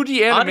 Anime?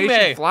 2D animation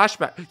Anime.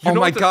 flashback. You Oh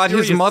know my what the god,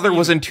 his serious mother scene-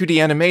 was in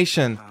 2D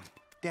animation.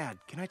 Dad,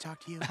 can I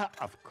talk to you?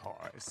 Of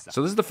course.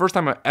 So this is the first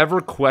time I'm ever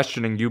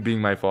questioning you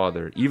being my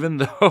father, even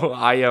though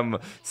I am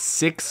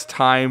 6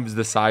 times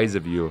the size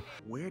of you.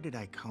 Where did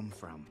I come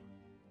from?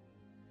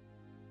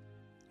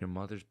 Your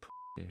mother's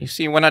You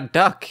see, when a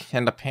duck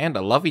and a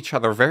panda love each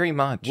other very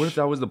much. What if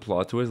that was the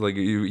plot twist? Like,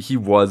 he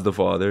was the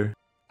father.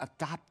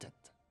 Adopted.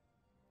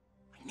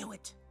 I knew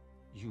it.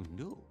 You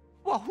knew?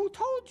 Well, who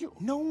told you?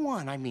 No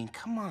one. I mean,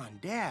 come on,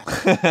 Dad.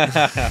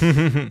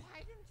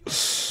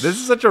 This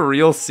is such a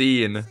real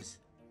scene.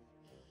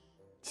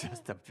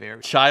 Just a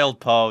very... Child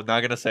Poe.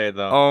 Not gonna say it,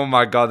 though. Oh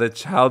my god, the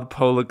child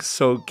Poe looks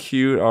so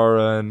cute,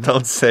 RN.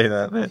 Don't say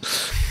that, man.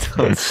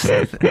 Don't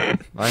say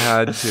that. I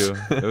had to.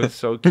 It was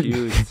so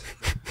cute.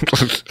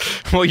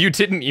 Well, you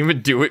didn't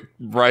even do it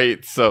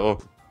right,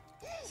 so...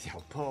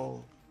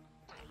 Poe.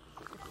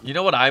 You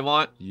know what I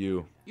want?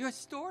 You. Your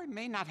story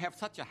may not have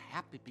such a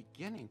happy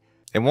beginning.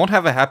 It won't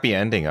have a happy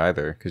ending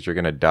either, because you're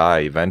gonna die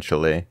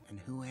eventually. And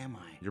who am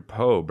I? You're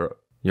Poe, bro.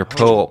 You're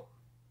Poe.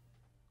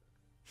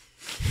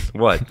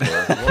 What?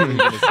 What were you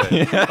gonna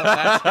say?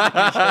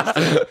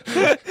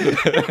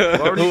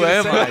 Who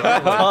am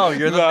I? Oh,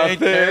 you're the main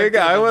character.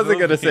 I wasn't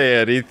gonna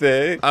say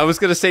anything. I was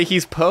gonna say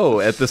he's Poe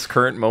at this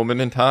current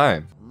moment in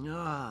time.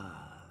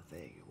 Ah,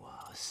 there you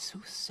are,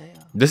 soothsayer.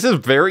 This is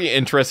very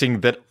interesting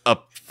that a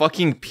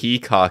fucking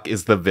peacock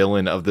is the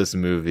villain of this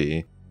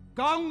movie.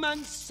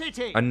 Gongman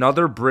City.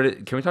 Another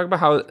British. Can we talk about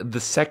how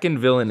the second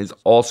villain is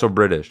also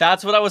British?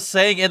 That's what I was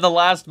saying in the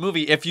last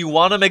movie. If you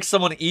want to make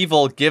someone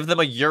evil, give them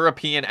a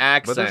European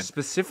But they're accent.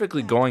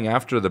 specifically going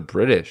after the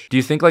British. Do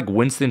you think like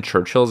Winston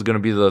Churchill is going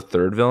to be the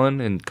third villain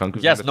in Kung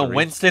Fu Yes, Panda no, 3?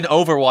 Winston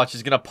Overwatch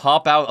is gonna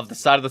pop out of the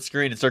side of the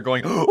screen and start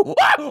going, "Ow,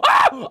 ow,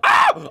 ow,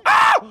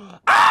 ow,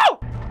 ow!"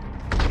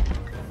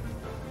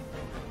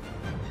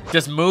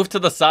 Just move to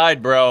the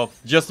side, bro.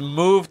 Just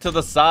move to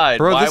the side.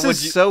 Bro, Why this would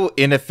is you... so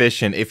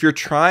inefficient. If you're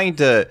trying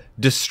to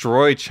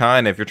destroy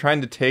China, if you're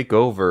trying to take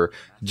over,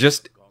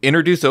 just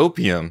introduce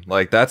opium.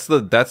 Like that's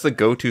the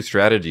go-to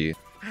strategy.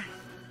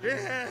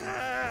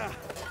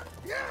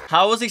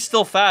 How is he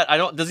still fat? I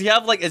don't. Does he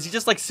have like? Is he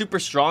just like super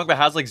strong but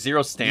has like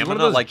zero He's stamina? one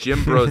of those like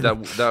gym bros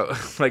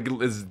that like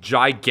is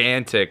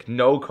gigantic,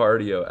 no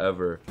cardio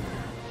ever.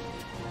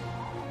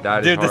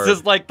 That dude, is this hard.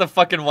 is like the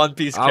fucking One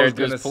Piece I was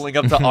characters gonna pulling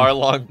up to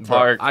Arlong Bro,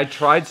 Park. I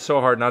tried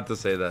so hard not to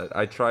say that.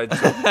 I tried.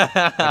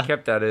 I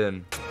kept that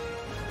in.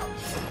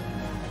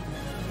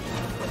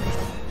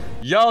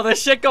 Yo,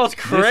 this shit goes This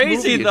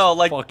crazy movie though. is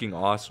Like, fucking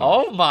awesome.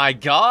 oh my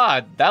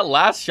god, that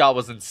last shot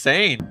was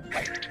insane.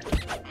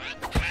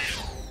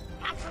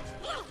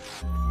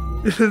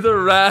 The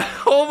rat.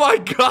 Oh my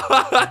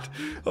god.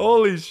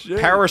 Holy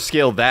shit. Power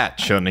scale that,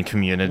 shonen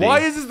community. Why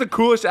is this the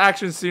coolest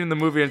action scene in the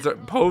movie? And it's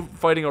Poe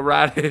fighting a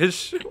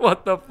radish.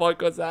 What the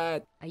fuck was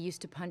that? I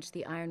used to punch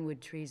the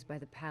ironwood trees by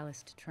the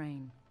palace to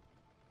train.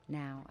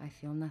 Now I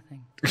feel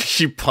nothing.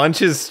 She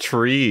punches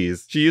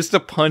trees. She used to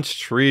punch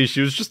trees.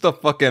 She was just a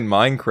fucking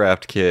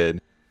Minecraft kid.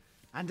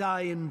 And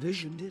I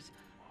envisioned it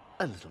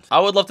a little. I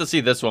would love to see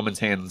this woman's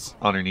hands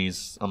on her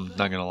knees. I'm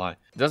not gonna lie.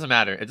 It doesn't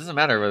matter. It doesn't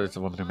matter whether it's a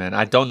woman or a man.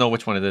 I don't know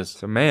which one it is.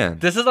 It's a man.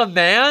 This is a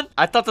man?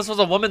 I thought this was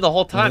a woman the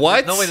whole time.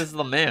 What? There's no way this is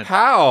a man.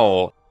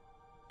 How?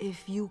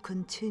 If you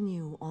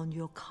continue on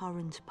your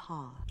current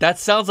path, That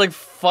sounds like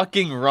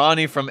fucking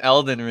Ronnie from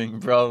Elden Ring,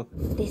 bro.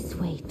 This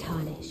way,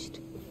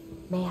 Tarnished.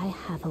 May I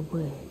have a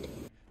word?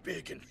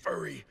 Big and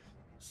furry,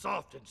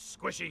 soft and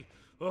squishy,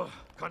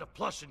 kind of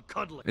plush and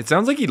cuddly. It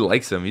sounds like he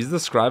likes him. He's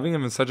describing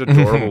him in such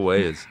adorable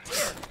ways.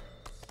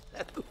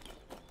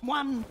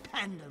 One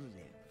panda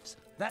lives.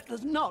 That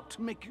does not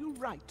make you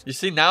right. You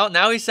see,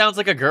 now he sounds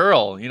like a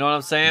girl. You know what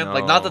I'm saying?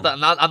 Like, not that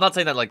I'm not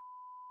saying that like.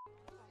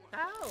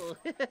 Oh,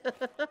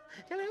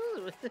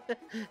 hello.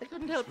 I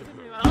couldn't help it.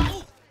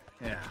 Oh.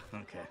 Yeah,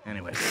 okay.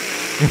 Anyway.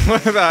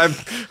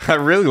 I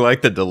really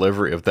like the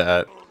delivery of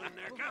that.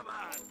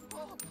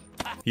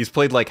 He's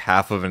played like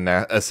half of an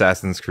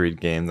Assassin's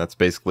Creed game. That's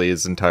basically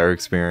his entire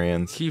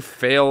experience. He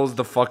fails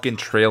the fucking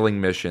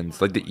trailing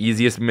missions. Like the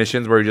easiest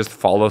missions where you just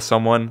follow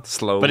someone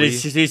slowly. But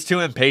he's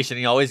too impatient.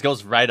 He always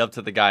goes right up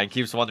to the guy and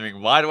keeps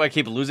wondering, why do I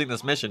keep losing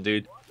this mission,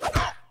 dude?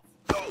 What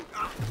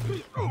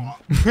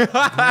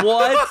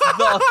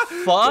the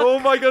fuck? Oh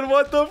my god,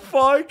 what the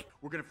fuck?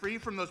 We're gonna free you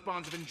from those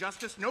bonds of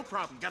injustice. No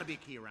problem. Gotta be a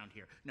key around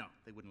here. No,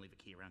 they wouldn't leave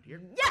a key around here.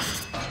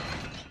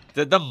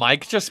 Did the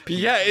mic just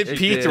peak? Yeah, it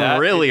peaked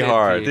really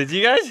hard. Did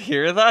you guys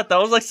hear that? That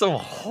was like some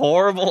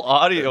horrible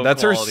audio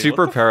That's her quality.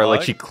 What the superpower.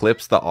 Like fuck? she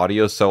clips the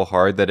audio so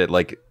hard that it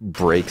like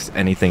breaks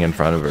anything in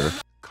front of her.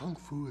 Kung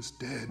Fu is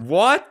dead.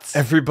 What?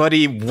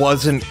 Everybody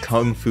wasn't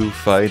Kung Fu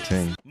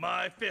fighting.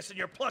 My fist in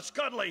your plush,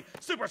 cuddly,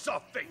 super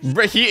soft face.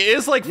 But he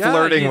is like Yeah,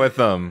 flirting with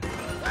them.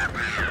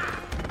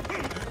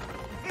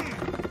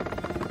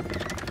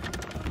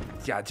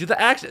 Yeah, dude,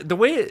 the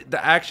way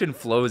the action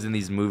flows in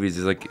these movies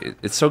is like,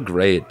 it's so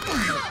great.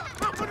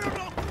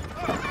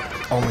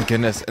 Oh my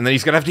goodness. And then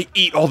he's gonna have to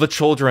eat all the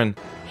children.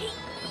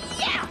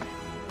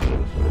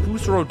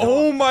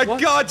 Oh my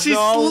god, she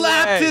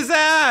slapped his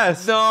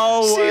ass!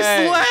 No She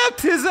way!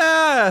 slapped his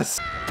ass!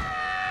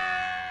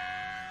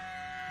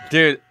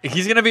 Dude,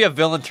 he's gonna be a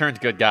villain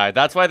turned good guy.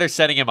 That's why they're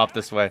setting him up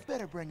this way.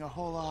 Better bring a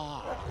whole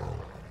lot.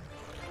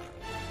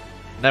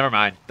 Never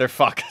mind. They're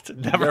fucked.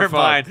 Never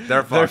mind.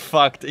 They're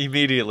fucked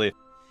immediately.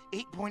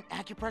 8-point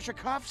acupressure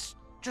cuffs?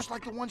 Just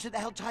like the ones that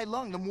held Tai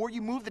Lung. The more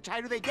you move, the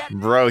tighter they get.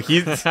 Bro,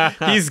 he's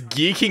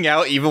geeking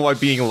out even while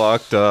being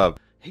locked up.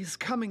 He's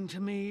coming to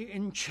me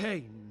in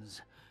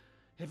chains.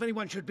 If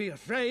anyone should be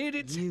afraid,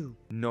 it's you.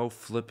 No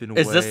flipping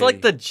way. Is this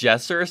like the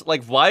Jessers?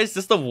 Like, why is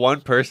this the one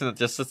person that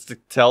just sits to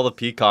tell the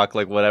peacock,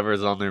 like, whatever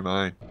is on their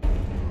mind?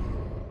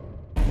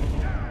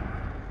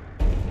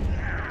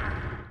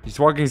 He's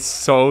walking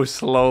so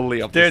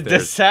slowly up the stairs. Dude,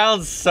 this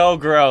sounds so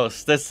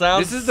gross. This is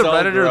the so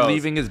Redditor gross.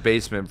 leaving his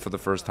basement for the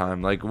first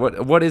time. Like,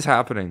 what is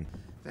happening?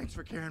 Thanks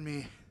for carrying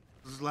me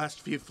those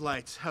last few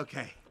flights.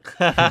 Okay.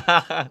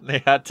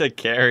 They had to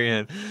carry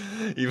him,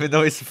 even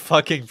though he's a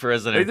fucking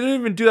prisoner. They didn't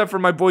even do that for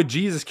my boy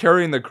Jesus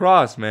carrying the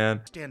cross,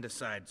 man. Stand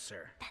aside,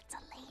 sir. That's a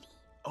lady.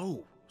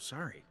 Oh,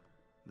 sorry.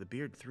 The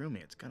beard threw me.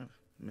 It's kind of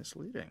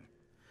misleading.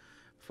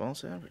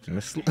 False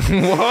advertising.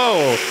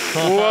 Whoa!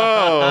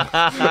 Whoa!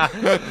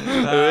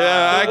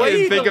 Yeah, I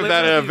can think of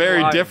that in a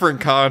very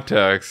different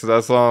context.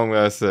 That's all I'm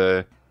gonna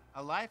say.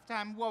 A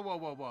lifetime? Whoa, whoa,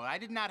 whoa, whoa. I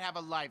did not have a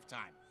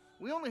lifetime.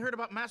 We only heard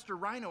about Master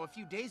Rhino a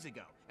few days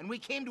ago, and we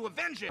came to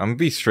avenge him. I'm gonna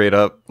be straight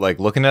up, like,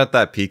 looking at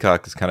that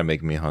peacock is kind of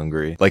making me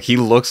hungry. Like, he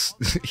looks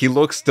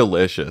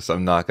delicious,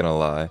 I'm not gonna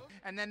lie.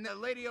 And then the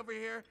lady over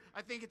here,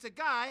 I think it's a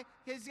guy,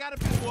 he's gotta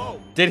be,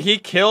 whoa. Did he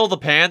kill the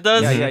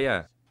pandas?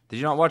 Yeah. Did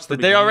you not watch the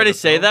Did they already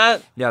say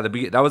that? Yeah,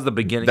 that was the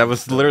beginning. That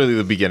was literally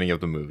the beginning of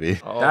the movie.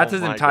 That's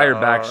his entire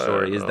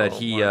backstory, is that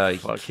he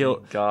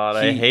killed... God,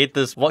 I hate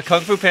this. What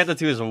Kung Fu Panda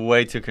 2 is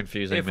way too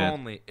confusing,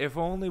 man. If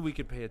only we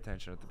could pay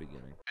attention at the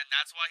beginning. And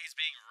that's why he's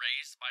being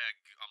raised by a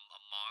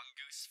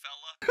mongoose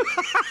fella?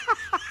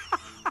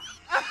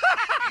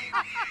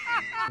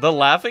 The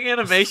laughing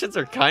animations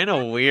are kind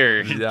of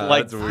weird. Yeah,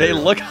 like, that's weird. they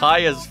look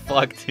high as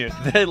fuck, dude.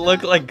 They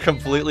look like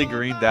completely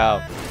greened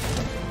out.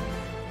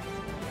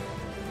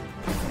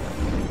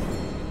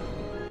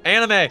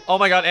 Anime! Oh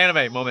my god,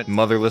 anime moment.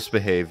 Motherless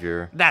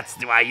behavior.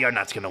 That's why you're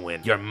not gonna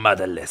win. You're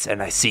motherless,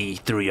 and I see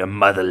through your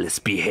motherless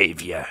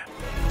behavior.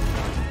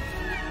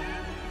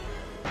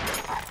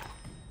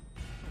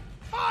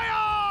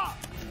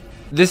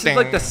 This is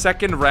like the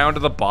second round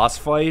of the boss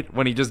fight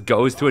when he just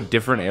goes to a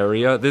different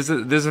area. This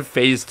is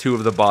phase 2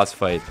 of the boss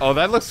fight. Oh,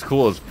 that looks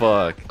cool as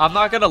fuck. I'm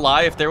not gonna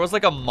lie, if there was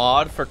like a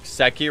mod for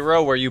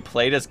Sekiro where you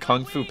played as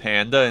Kung Fu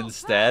Panda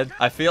instead,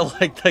 I feel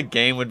like the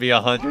game would be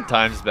 100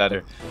 times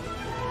better.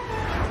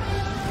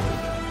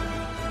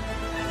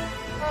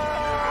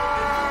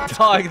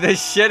 Dog,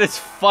 this shit is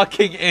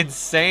fucking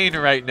insane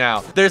right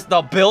now.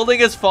 The building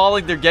is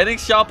falling, they're getting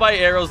shot by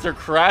arrows, they're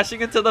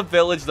crashing into the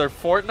village, they're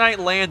Fortnite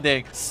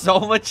landing.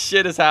 So much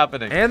shit is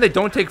happening. And they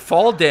don't take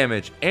fall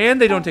damage.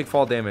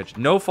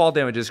 No fall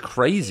damage is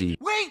crazy.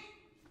 Wait!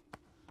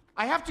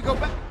 I have to go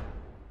back.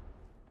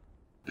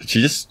 Did she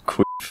just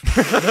quit?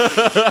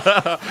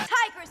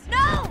 Tigress,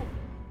 no!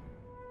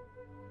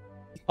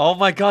 Oh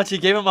my god, she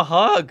gave him a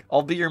hug.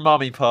 I'll be your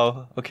mommy,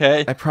 Poe,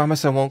 okay? I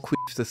promise I won't queef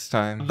this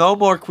time. No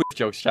more queef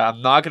jokes, chat.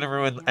 I'm not gonna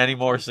ruin any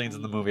more scenes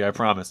in the movie, I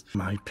promise.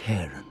 My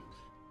parents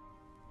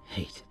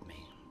hated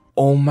me.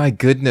 Oh my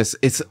goodness,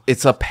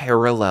 it's a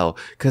parallel,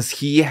 because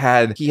he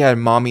had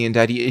mommy and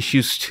daddy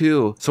issues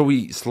too. So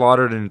we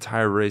slaughtered an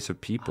entire race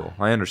of people.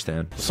 I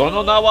understand.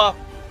 Sononawa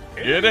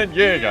Eren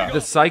Yeager.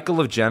 The cycle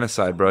of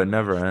genocide, bro, it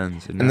never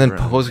ends. And then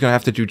Poe's gonna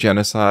have to do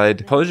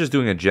genocide. Poe's just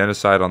doing a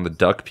genocide on the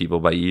duck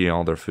people by eating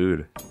all their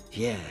food.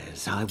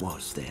 Yes, I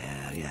was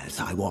there. Yes,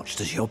 I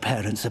watched as your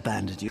parents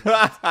abandoned you.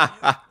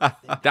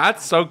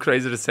 That's so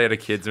crazy to say in a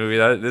kid's movie.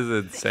 That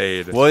is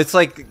insane. Well, it's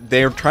like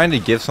they're trying to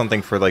give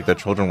something for like the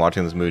children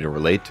watching this movie to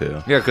relate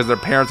to. Yeah, because their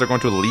parents are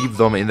going to leave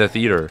them in the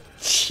theater.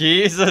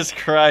 Jesus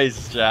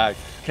Christ, Jack.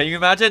 Can you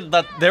imagine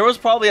that there was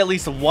probably at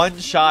least one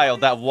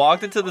child that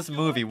walked into this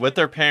movie with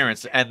their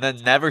parents and then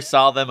never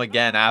saw them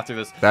again after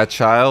this? That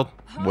child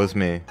was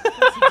me.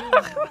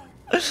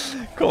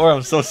 Cora,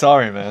 I'm so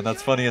sorry, man.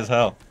 That's funny as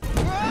hell.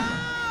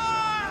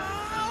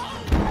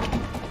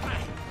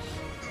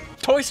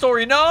 Toy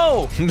Story,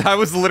 no! I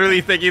was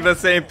literally thinking the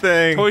same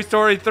thing. Toy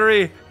Story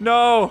 3,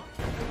 no!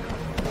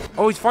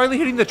 Oh, he's finally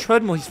hitting the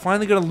treadmill. He's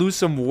finally gonna lose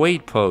some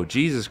weight, Poe.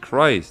 Jesus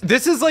Christ.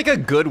 This is like a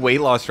good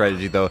weight loss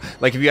strategy, though.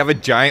 Like, if you have a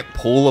giant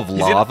pool of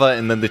lava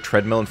and then the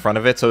treadmill in front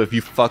of it, so if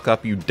you fuck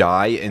up, you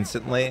die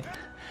instantly.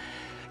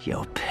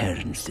 Your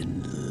parents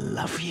didn't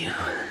love you.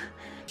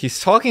 He's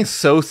talking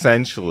so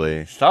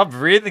sensually. Stop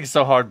breathing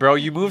so hard, bro.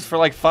 You moved for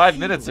like 5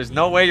 minutes. There's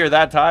no way you're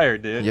that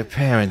tired, dude. Your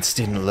parents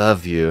didn't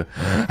love you.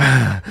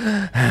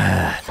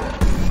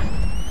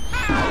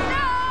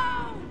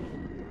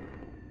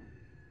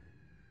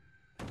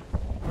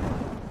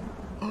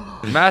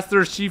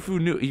 Master Shi Fu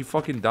knew he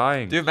fucking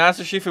dying. Dude,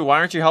 Master Shi Fu, why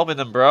aren't you helping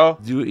him, bro?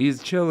 Dude,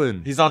 he's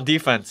chilling. He's on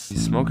defense.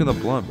 He's smoking the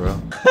blunt,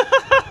 bro.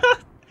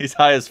 He's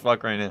high as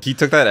fuck right now. He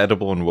took that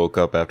edible and woke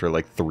up after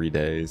like 3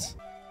 days.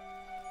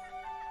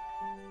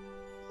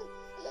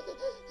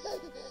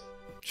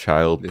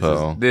 Child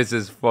Po. This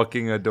is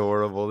fucking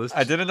adorable.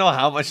 I didn't know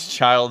how much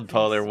child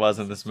Po there was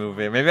in this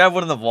movie. Maybe I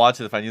wouldn't have watched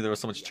it if I knew there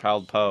was so much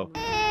child Po.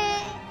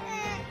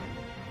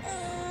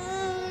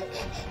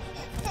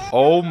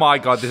 Oh my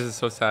god, this is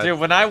so sad. Dude,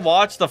 when I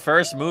watched the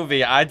first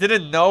movie, I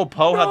didn't know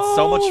Po had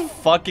so much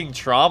fucking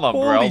trauma,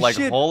 bro. Holy Like,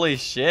 shit. holy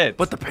shit.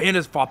 But the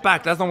pandas fought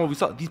back. That's not what we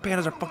saw. These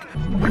pandas are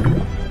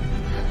fucking...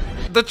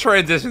 The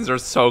transitions are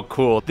so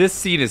cool. This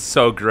scene is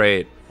so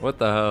great. What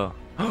the hell?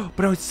 But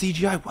no, it's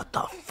CGI. What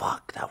the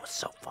fuck? That was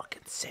so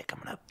fucking sick. I'm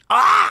gonna...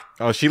 Ah!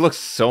 Oh, she looks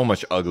so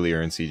much uglier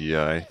in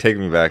CGI. Take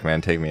me back, man.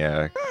 Take me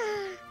back.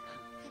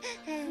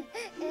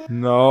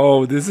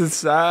 No, this is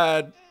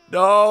sad.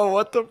 No,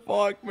 what the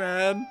fuck,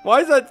 man?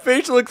 Why is that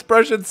facial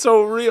expression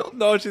so real?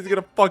 No, she's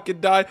gonna fucking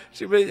die.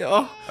 She made...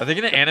 Oh. Are they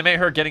gonna animate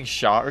her getting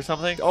shot or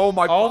something? Oh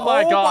my god. Oh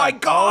my god. Oh my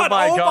god. Oh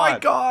my Oh god. my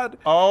god.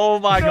 Oh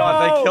my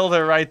god. No. They killed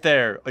her right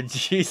there.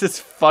 Jesus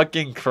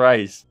fucking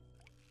Christ.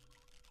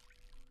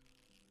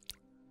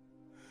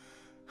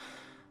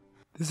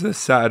 This is a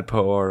sad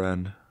Po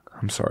RN.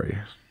 I'm sorry.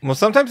 Well,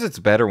 sometimes it's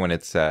better when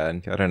it's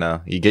sad. I don't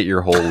know. You get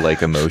your whole,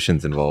 like,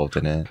 emotions involved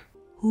in it.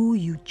 Who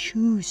you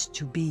choose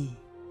to be.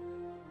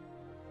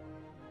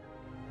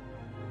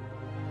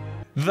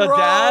 The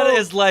dad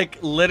is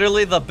like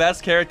literally the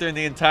best character in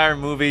the entire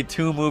movie,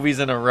 2 movies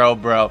in a row,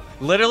 bro.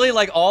 Literally,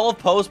 like, all of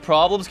Po's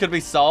problems could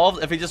be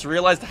solved if he just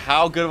realized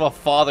how good of a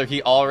father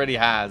he already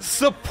has.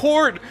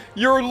 Support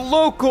your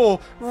local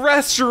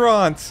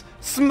restaurants,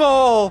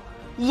 small,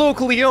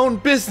 locally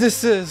owned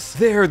businesses.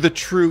 They're the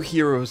true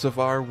heroes of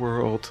our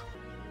world.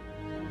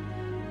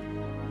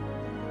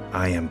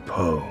 I am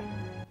Po.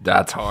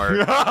 That's hard.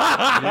 Yeah.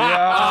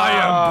 I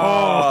am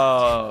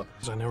Po.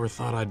 I never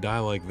thought I'd die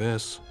like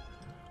this.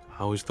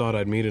 I always thought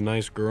I'd meet a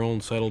nice girl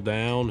and settle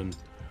down, and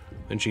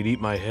then she'd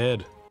eat my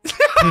head.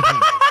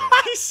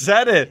 He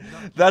said it.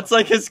 That's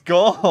like his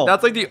goal.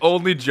 That's like the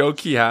only joke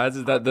he has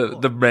is that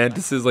the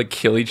mantises like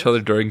kill each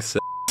other during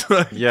sex.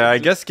 Yeah, I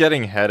guess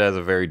getting head has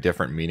a very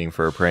different meaning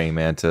for a praying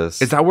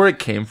mantis. Is that where it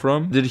came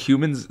from? Did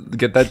humans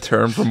get that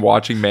term from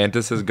watching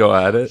mantises go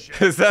at it?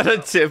 Is that a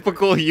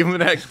typical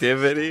human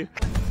activity?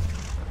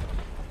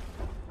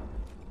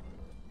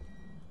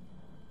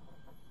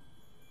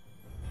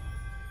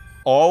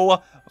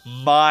 Oh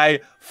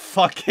my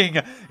fucking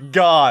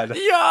god.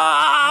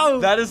 Yo!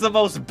 That is the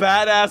most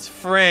badass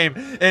frame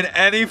in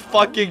any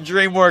fucking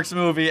Dreamworks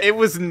movie. It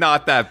was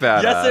not that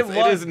badass. Yes, it was.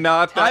 It is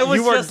not that.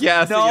 You are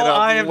gassing no, it up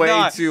I am way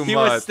not. too much. He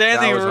was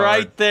standing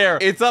right there.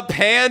 It's a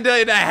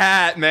panda in a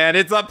hat, man.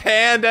 It's a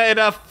panda in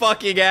a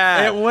fucking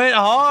hat. It went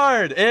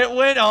hard. It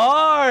went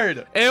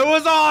hard. It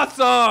was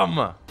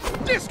awesome.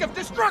 Disc of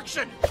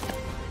destruction!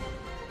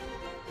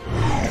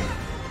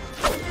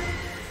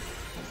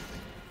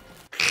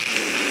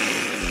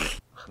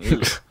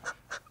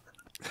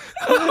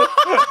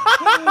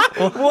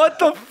 What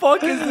the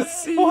fuck is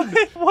this scene?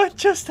 What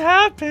just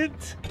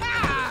happened?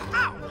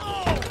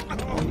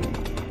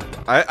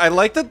 I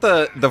like that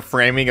the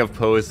framing of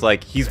Po is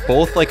like he's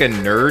both like a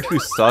nerd who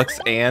sucks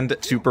and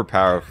super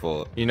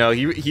powerful. You know,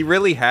 he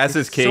really has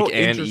his cake so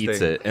and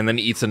eats it, and then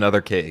eats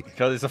another cake.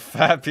 Because he's a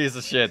fat piece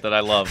of shit that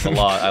I love a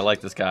lot. I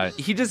like this guy.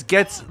 He just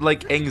gets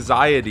like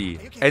anxiety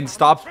and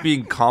stops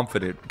being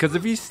confident. Because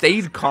if he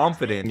stayed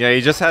confident, Yeah,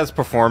 he just has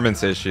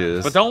performance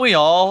issues. But don't we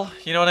all?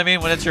 You know what I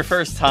mean? When it's your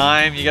first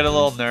time, you get a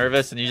little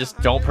nervous and you just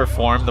don't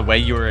perform the way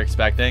you were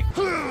expecting.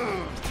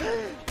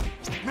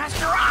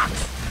 Master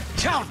Ox!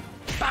 Count!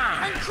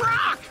 And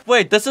Croc!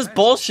 Wait, this is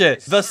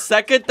bullshit. The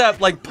second that,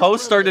 like, Po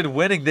started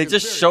winning, they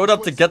just showed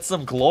up to get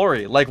some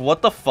glory. Like,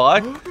 what the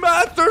fuck?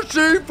 Master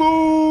Shi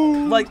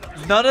Fu!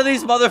 Like, none of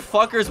these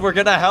motherfuckers were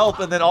gonna help,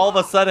 and then all of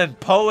a sudden,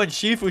 Po and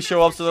Shi Fu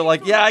show up, so they're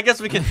like, yeah, I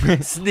guess we can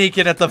sneak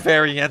in at the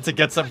very end to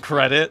get some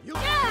credit.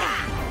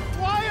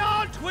 Why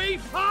aren't we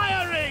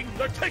firing?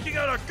 They're taking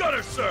out our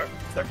gunners, sir.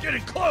 They're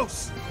getting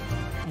close.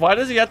 Why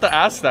does he have to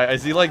ask that?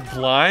 Is he, like,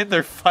 blind?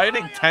 They're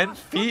fighting 10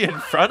 feet in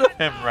front of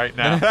him right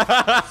now.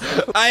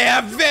 I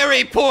have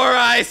very poor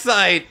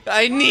eyesight.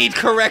 I need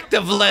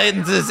corrective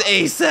lenses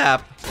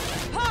ASAP.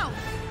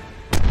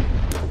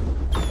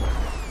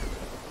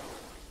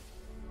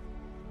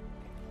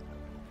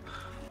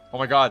 Oh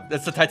my god,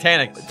 it's the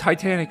Titanic.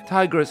 Titanic,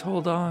 Tigress,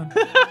 hold on.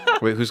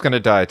 Wait, who's gonna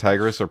die,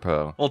 Tigress or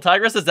Po? Well,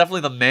 Tigress is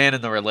definitely the man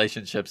in the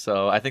relationship,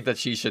 so I think that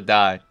she should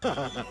die.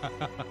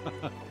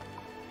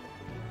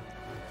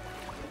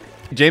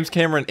 James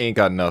Cameron ain't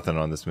got nothing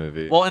on this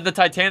movie. Well, in the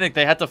Titanic,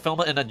 they had to film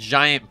it in a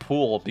giant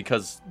pool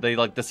because the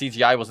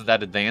CGI wasn't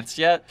that advanced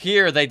yet.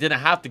 Here, they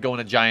didn't have to go in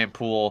a giant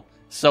pool,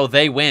 so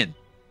they win.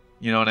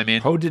 You know what I mean?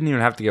 Po didn't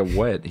even have to get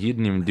wet. He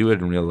didn't even do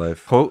it in real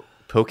life. Po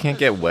can't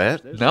get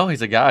wet? No,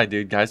 he's a guy,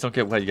 dude. Guys don't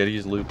get wet. You gotta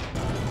use lube.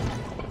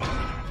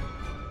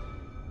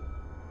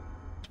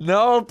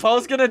 No,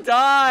 Po's gonna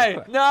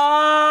die.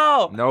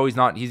 No! No, he's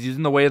not. He's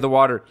using the way of the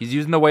water. He's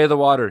using the way of the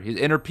water. His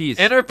inner peace.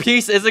 Inner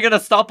peace isn't gonna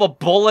stop a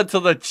bullet to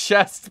the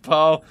chest,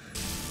 Po.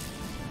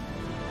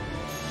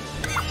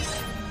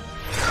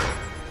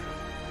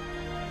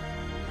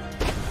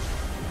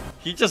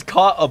 He just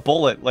caught a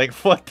bullet. Like,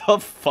 what the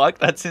fuck?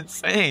 That's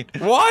insane.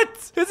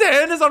 What? His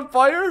hand is on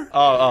fire?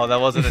 Oh,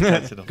 that wasn't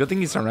intentional. Good thing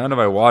he's surrounded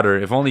by water.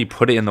 If only he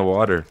put it in the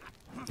water.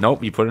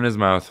 Nope, he put it in his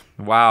mouth.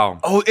 Wow.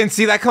 Oh, and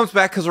see, that comes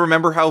back because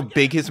remember how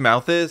big his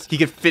mouth is? He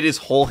could fit his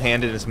whole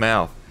hand in his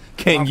mouth.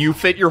 Can you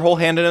fit your whole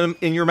hand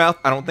in your mouth?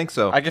 I don't think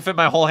so. I can fit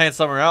my whole hand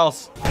somewhere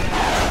else.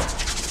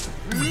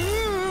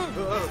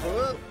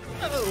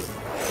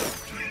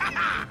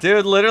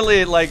 Dude,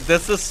 literally, like,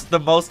 this is the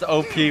most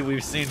OP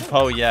we've seen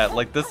Poe yet.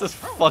 Like, this is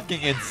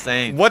fucking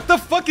insane. What the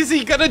fuck is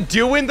he gonna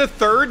do in the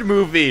third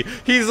movie?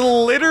 He's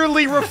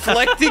literally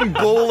reflecting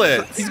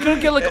bullets. He's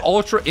gonna get, like,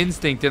 Ultra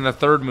Instinct in the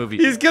third movie.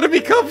 He's gonna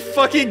become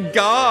fucking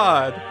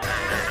God.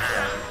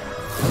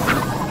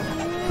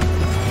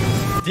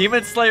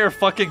 Demon Slayer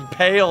fucking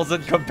pales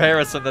in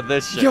comparison to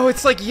this shit. Yo,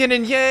 it's like yin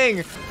and yang.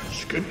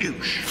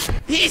 Skadoosh.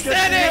 He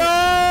said it!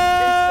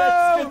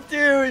 He said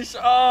skadoosh!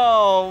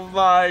 Oh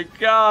my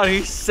god,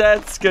 he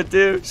said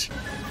skadoosh.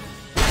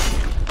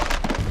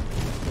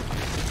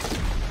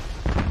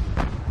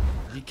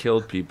 He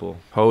killed people.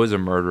 Poe is a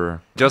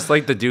murderer. Just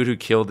like the dude who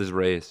killed his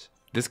race.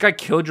 This guy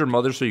killed your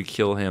mother, so you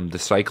kill him. The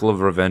cycle of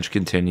revenge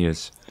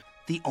continues.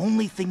 The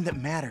only thing that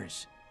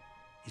matters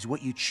is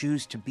what you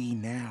choose to be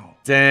now.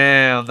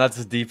 Damn,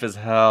 that's deep as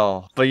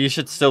hell. But you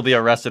should still be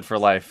arrested for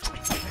life.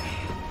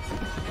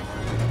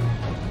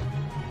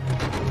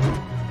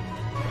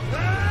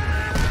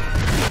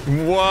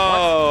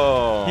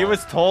 Whoa. What? He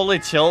was totally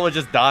chill with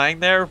just dying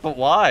there, but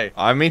why?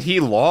 I mean, he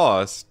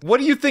lost. What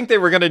do you think they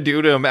were gonna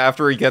do to him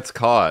after he gets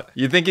caught?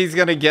 You think he's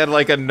gonna get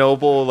like a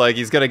noble, like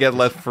he's gonna get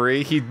left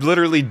free? He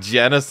literally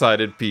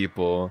genocided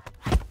people.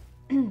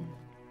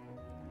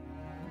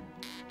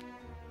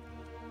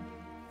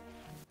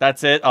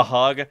 That's it, a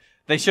hug.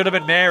 They should have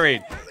been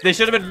married. They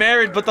should have been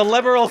married, but the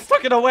liberals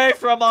took it away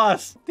from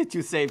us. Did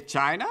you save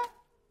China?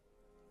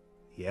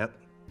 Yep.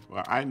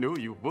 Well, I knew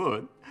you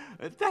would.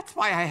 That's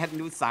why I had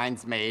new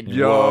signs made.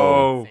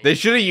 Yo. They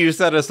should have used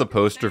that as the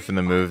poster from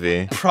the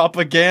movie.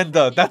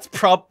 Propaganda. That's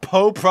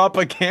Poe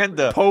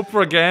propaganda.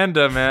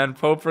 Poe-propaganda, man.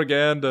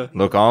 Poe-propaganda.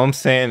 Look, all I'm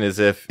saying is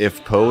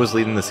if Poe was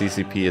leading the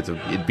CCP,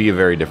 it'd be a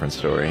very different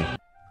story.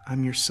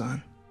 I'm your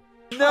son.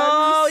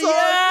 No,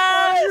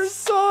 yes! Your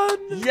son.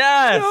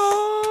 Yes!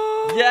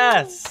 No.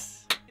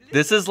 Yes!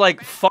 This is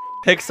like fuck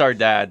Pixar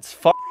dads.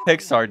 Fuck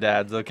Pixar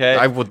dads, okay?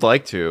 I would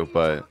like to,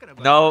 but...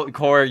 No,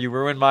 Cora, you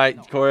ruined my...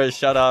 Cora,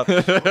 shut up.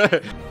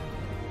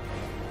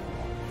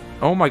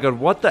 Oh my god,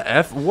 what the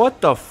F?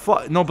 What the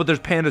fuck? No, but there's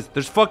pandas.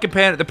 There's fucking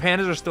pandas. The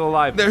pandas are still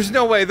alive. There's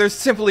no way. There's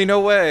simply no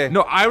way.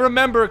 No, I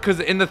remember,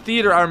 because in the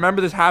theater, I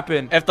remember this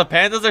happened. If the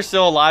pandas are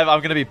still alive, I'm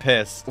gonna be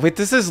pissed. Wait,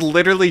 this is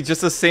literally just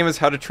the same as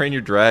How to Train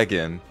Your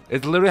Dragon.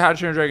 It's literally How to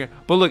Train Your Dragon.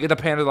 But look, the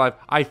panda's alive.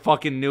 I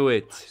fucking knew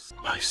it.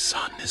 My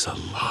son is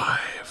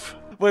alive.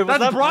 Wait, was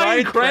that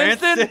Bryan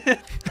Cranston?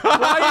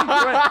 Bryan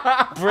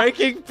Cranston.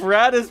 Breaking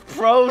Brad is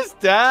Pro's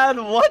dad?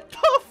 What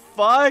the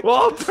fuck?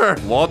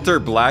 Walter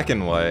Black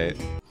and White.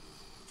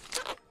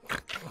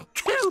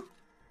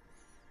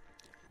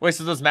 Wait,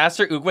 so does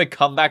Master Oogway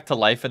come back to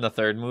life in the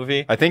third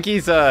movie? I think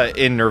he's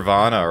in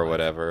Nirvana or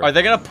whatever. Are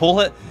they gonna pull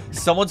it?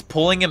 Someone's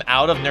pulling him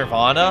out of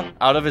Nirvana?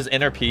 Out of his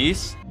inner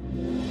peace?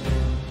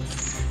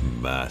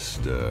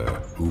 Master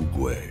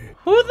Oogway.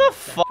 Who the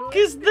fuck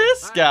is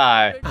this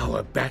guy?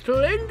 Our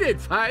battle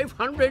ended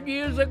 500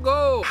 years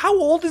ago. How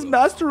old is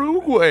Master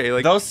Oogway?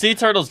 Like, those sea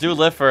turtles do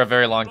live for a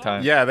very long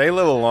time. Yeah, they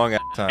live a long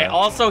time. And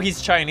also,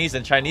 he's Chinese,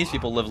 and Chinese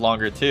people live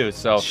longer too.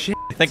 So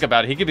think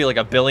about it. He could be like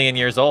 1 billion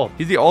years old.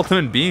 He's the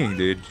ultimate being,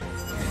 dude.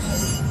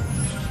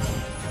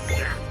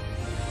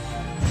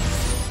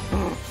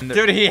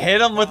 Dude, he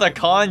hit him with a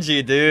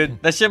kanji,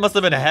 dude. That shit must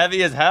have been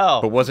heavy as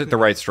hell. But was it the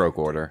right stroke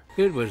order?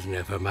 It was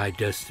never my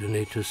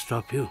destiny to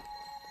stop you.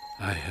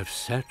 I have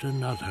set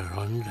another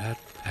on that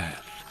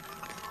path.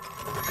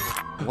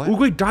 What?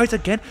 Oogway dies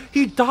again?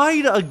 He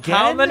died again?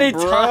 How many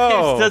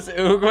times does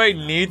Oogway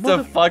need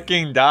to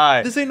fucking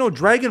die? This ain't no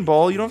Dragon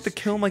Ball. You don't have to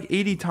kill him like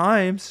 80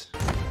 times.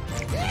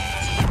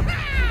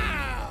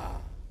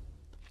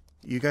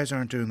 You guys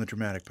aren't doing the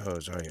dramatic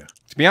pose, are you?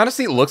 To be honest,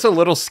 he looks a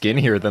little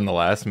skinnier than the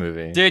last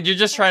movie. Dude, you're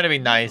just trying to be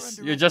nice.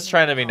 You're just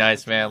trying to be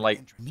nice, man.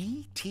 Like,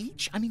 me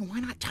teach? I mean, why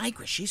not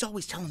Tigress? She's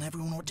always telling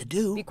everyone what to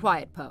do. Be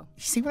quiet, Poe.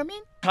 You see what I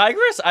mean?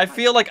 Tigress? I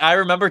feel like I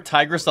remember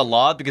Tigress a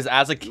lot because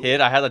as a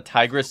kid, I had a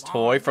Tigress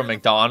toy from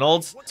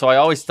McDonald's. So I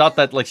always thought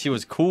that like she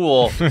was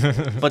cool.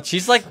 But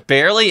she's like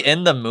barely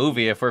in the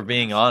movie, if we're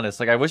being honest.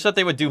 Like, I wish that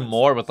they would do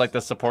more with like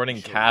the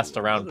supporting cast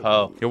around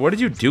Poe. Yo, what did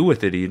you do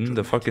with it, Eden?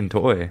 The fucking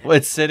toy. Well,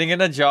 it's sitting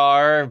in a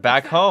jar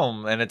back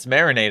home and it's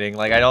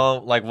marinating. Like, I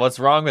don't, like, what's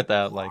wrong with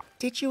that? Like,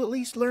 did you at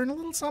least learn a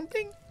little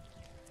something?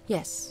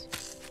 Yes.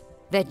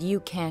 That you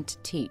can't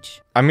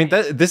teach. I mean,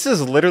 this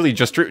is literally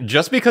just true.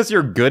 Just because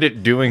you're good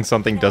at doing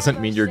something doesn't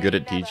mean you're good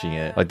at teaching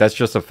it. Like, that's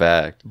just a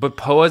fact. But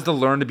Poe has to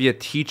learn to be a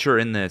teacher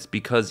in this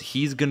because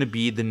he's gonna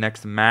be the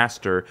next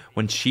master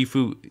when Shi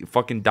Fu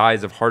fucking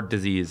dies of heart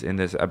disease in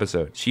this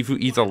episode. Shi Fu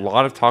eats a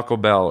lot of Taco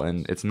Bell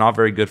and it's not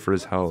very good for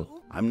his health.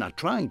 I'm not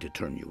trying to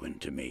turn you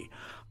into me.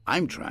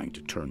 I'm trying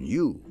to turn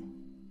you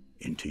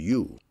into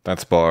you.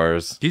 That's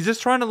bars. He's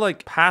just trying to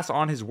like pass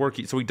on his work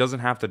so he doesn't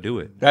have to do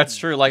it. That's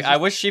true. Like, I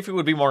wish Shi Fu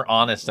would be more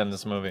honest in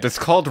this movie. It's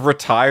called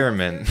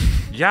retirement.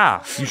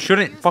 Yeah, you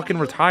shouldn't fucking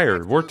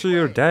retire. Work till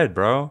you're dead,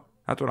 bro.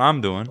 That's what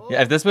I'm doing.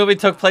 Yeah, if this movie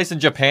took place in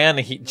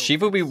Japan, Shi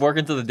Fu would be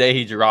working to the day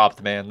he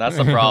dropped, man. That's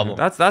the problem.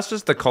 That's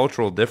just the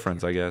cultural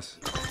difference, I guess.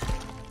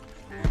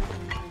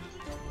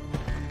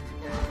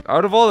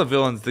 Out of all the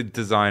villains, the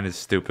design is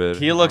stupid.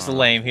 He looks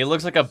lame. He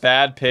looks like a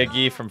bad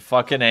piggy from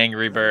fucking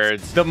Angry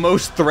Birds. The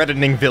most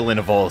threatening villain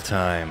of all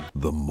time.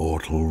 The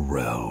mortal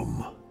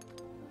realm.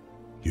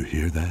 You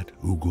hear that,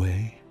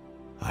 Oogway?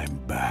 I'm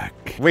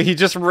back. Wait, he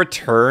just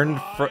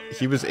returned?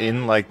 He was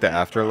in, like, the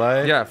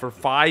afterlife? Yeah, for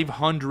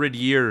 500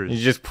 years.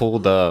 He just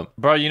pulled up.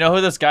 Bro, you know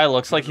who this guy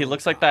looks like? He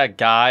looks like that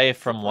guy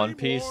from One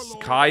Piece.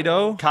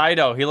 Kaido?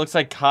 Kaido. He looks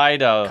like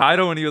Kaido.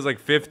 Kaido when he was like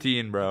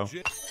 15, bro.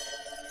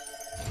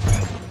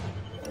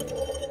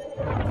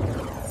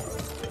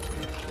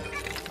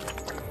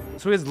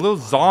 So he has little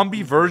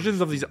zombie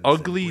versions of these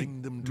ugly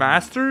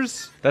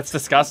masters? That's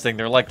disgusting.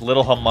 They're like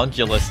little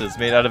homunculuses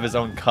made out of his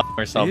own cum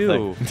or something.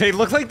 Ew. They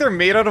look like they're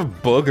made out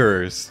of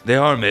boogers. They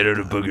are made out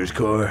of boogers,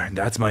 Core.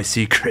 That's my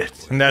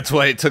secret. And that's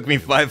why it took me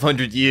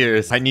 500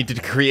 years. I needed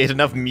to create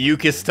enough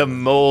mucus to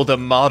mold a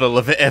model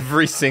of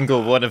every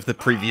single one of the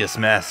previous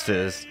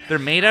masters. They're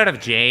made out of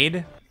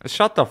jade?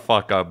 Shut the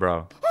fuck up,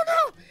 bro. Oh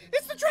no!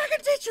 It's the dragon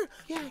teacher!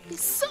 Yeah,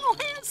 he's so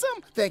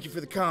handsome! Thank you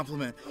for the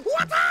compliment.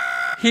 What the?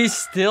 He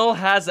still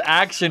has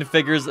action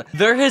figures.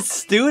 They're his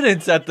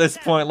students at this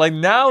point. Like,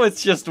 now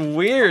it's just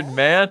weird,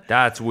 man.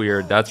 That's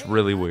weird. That's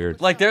really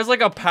weird. Like, there's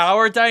like a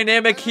power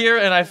dynamic here,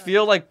 and I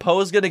feel like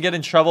Poe's gonna get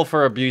in trouble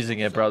for abusing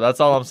it, bro. That's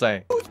all I'm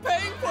saying. Who's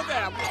paying for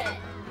them?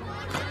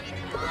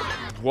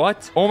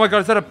 What? Oh my god,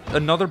 is that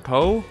another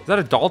Poe? Is that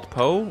adult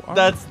Poe?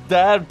 That's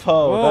Dad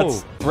Poe. Whoa.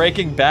 That's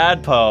Breaking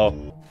Bad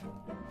Poe.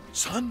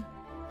 Son?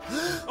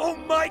 Oh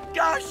my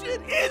gosh,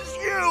 it is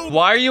you!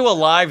 Why are you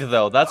alive,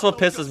 though? That's what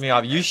pisses me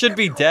off. You should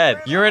be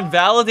dead. You're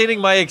invalidating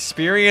my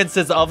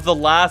experiences of the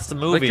last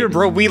movie.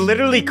 Bro, we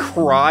literally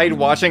cried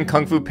watching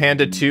Kung Fu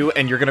Panda 2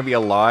 and you're gonna be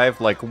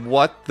alive? Like,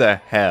 what the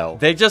hell?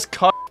 They just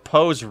cut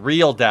Poe's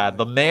real dad.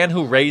 The man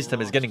who raised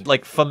him is getting,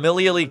 like,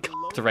 familially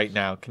cucked right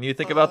now. Can you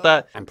think about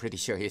that? I'm pretty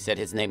sure he said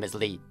his name is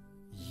Lee.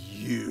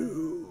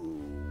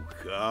 You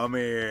come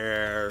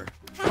here.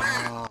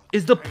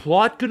 Is the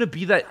plot gonna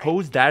be that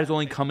Poe's dad is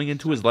only coming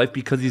into his life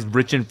because he's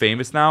rich and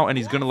famous now and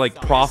he's gonna like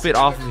profit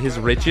off of his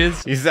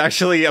riches? He's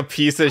actually a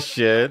piece of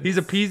shit. He's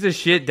a piece of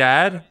shit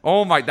dad?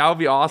 Oh my, that would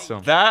be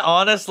awesome. That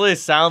honestly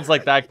sounds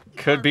like that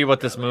could be what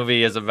this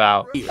movie is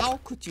about. How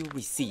could you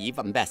receive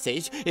a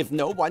message if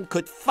no one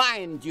could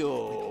find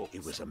you?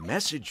 It was a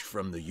message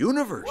from the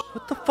universe.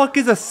 What the fuck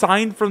is a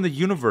sign from the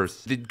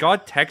universe? Did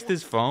God text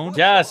his phone?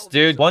 Yes,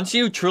 dude. Once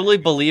you truly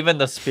believe in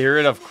the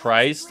spirit of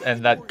Christ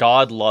and that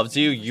God loves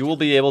you, you will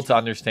be able to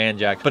understand,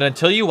 Jack. But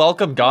until you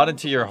welcome God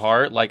into your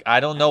heart, like, I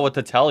don't know what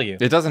to tell you.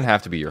 It doesn't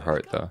have to be your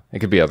heart, though. It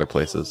could be other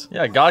places.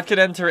 Yeah, God could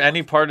enter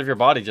any part of your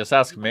body. Just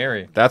ask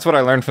Mary. That's what I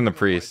learned from the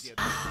priest.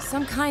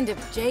 Some kind of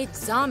jade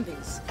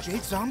zombies.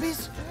 Jade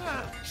zombies?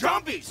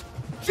 Zombies!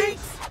 Jade!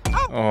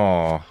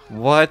 Oh,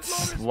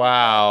 what?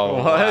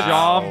 Wow. What?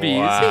 Zombies.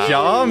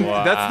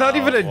 Wow. That's not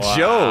even a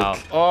joke.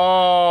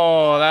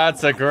 Oh,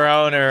 that's a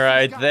groaner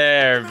right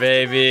there,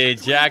 baby.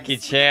 Jackie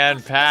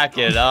Chan, pack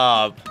it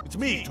up. It's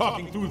me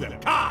talking through them.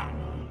 Kai!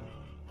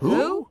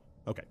 Who?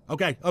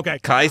 Okay.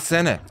 Kai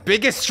Cenat.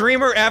 Biggest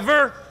streamer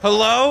ever?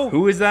 Hello?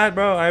 Who is that,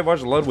 bro? I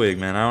watched Ludwig,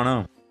 man. I don't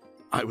know.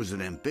 I was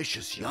an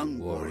ambitious young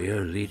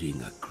Warrior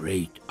leading a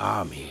great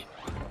army.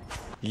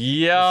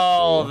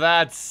 Yo,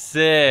 that's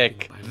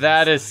sick.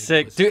 That is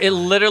sick. Dude, it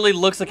literally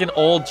looks like an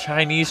old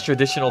Chinese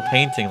traditional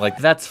painting. Like,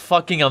 that's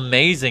fucking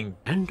amazing.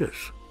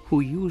 Anders, who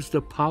used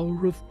the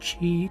power of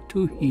Qi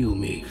to heal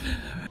me.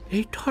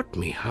 They taught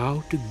me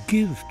how to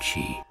give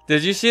Qi.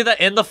 Did you see that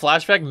in the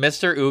flashback,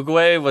 Mr.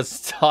 Oogway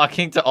was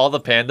talking to all the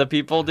panda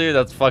people, dude?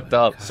 That's fucked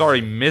up.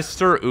 Sorry,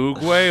 Mr.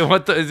 Oogway?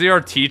 What the, is he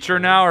our teacher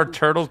now? Our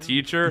turtle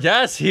teacher?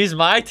 Yes, he's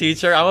my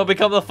teacher. I'm gonna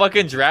become the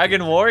fucking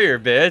dragon warrior,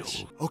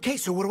 bitch. Okay,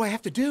 so what do I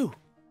have to do?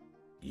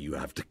 You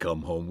have to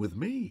come home with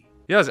me.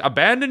 Yes,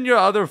 abandon your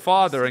other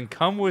father and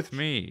come with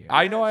me.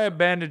 I know I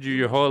abandoned you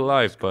your whole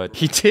life, but...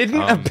 He didn't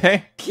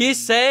abandon... He's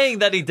saying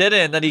that he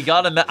didn't, that he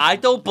got him. I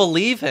don't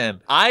believe him.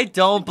 I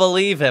don't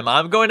believe him.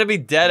 I'm going to be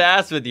dead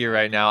ass with you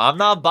right now. I'm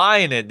not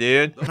buying it,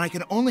 dude. And I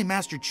can only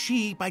master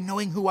Qi by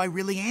knowing who I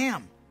really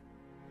am.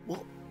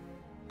 Well,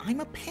 I'm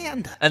a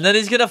panda. And then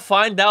he's gonna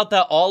find out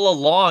that all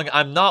along,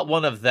 I'm not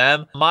one of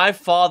them. My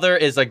father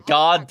is a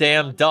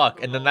goddamn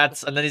duck. And then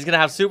he's gonna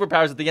have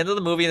superpowers at the end of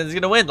the movie and then he's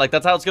gonna win. Like,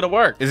 that's how it's gonna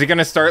work. Is he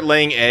gonna start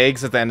laying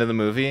eggs at the end of the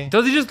movie?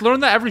 Does he just learn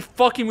that every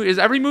fucking movie? Is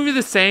every movie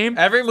the same?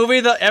 Every movie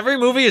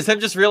is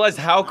him just realize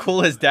how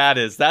cool his dad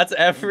is. That's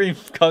every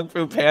Kung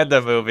Fu Panda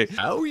movie.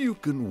 How you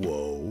can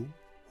whoa.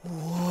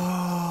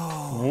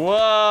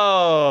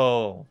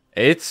 Whoa.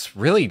 It's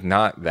really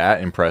not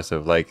that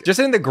impressive. Like, just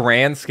in the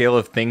grand scale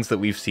of things that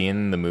we've seen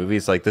in the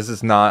movies, like, this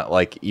is not,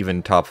 like,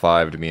 even top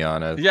 5, to be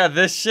honest. Yeah,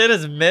 this shit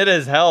is mid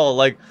as hell.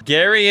 Like,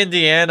 Gary,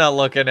 Indiana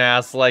looking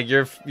ass. Like,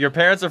 your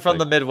parents are from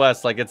the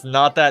Midwest. Like, it's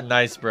not that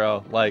nice,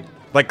 bro. Like,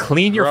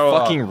 clean your grow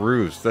fucking up.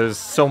 roofs. There's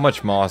so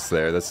much moss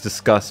there. That's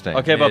disgusting.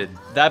 Okay, but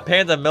that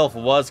Panda MILF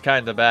was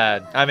kind of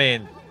bad. I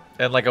mean,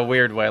 in like a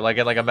weird way, like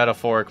in like a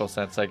metaphorical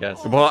sense, I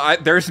guess. Well,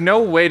 there's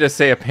no way to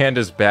say a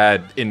panda's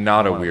bad in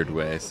not a weird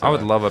way. So. I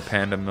would love a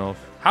panda MILF.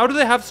 How do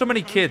they have so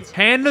many kids?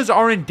 Pandas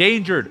are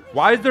endangered.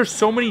 Why is there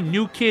so many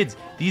new kids?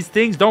 These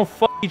things don't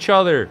fuck each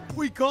other.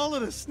 We call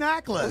it a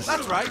snack list.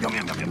 That's right.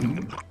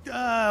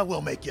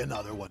 We'll make you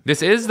another one.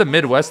 This is the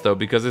Midwest, though,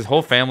 because his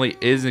whole family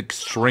is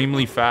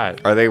extremely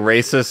fat. Are they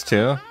racist,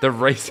 too? They're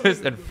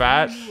racist and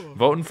fat.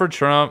 Voting for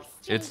Trump.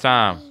 It's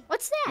time.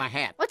 What's that? My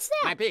hat. What's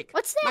that? My beak.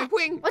 What's that? My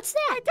wing. What's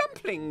that? My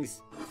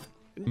dumplings.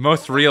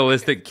 Most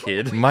realistic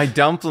kid. My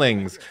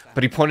dumplings.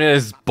 But he pointed at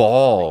his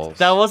balls.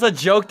 That was a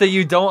joke that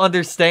you don't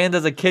understand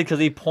as a kid because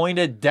he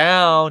pointed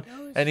down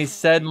and he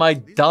said my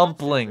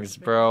dumplings,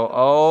 bro.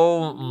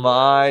 Oh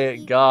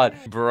my god.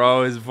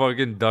 Bro, his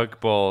fucking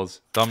duck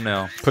balls.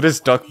 Thumbnail. Put his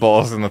duck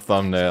balls in the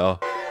thumbnail.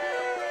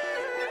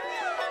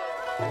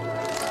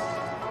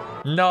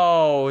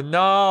 No,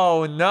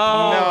 no, no, no,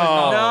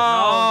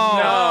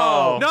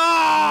 no,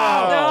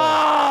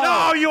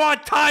 no, you are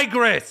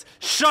Tigress.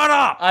 Shut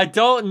up. I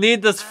don't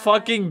need this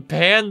fucking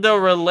panda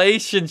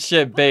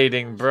relationship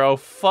baiting, bro.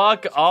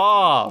 Fuck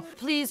off.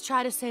 Please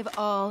try to save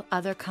all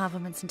other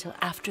compliments until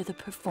after the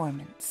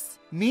performance.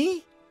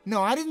 Me?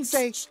 No, I didn't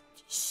say...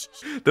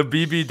 The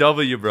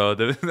BBW, bro.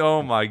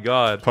 Oh my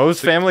god. Poe's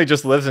family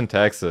just lives in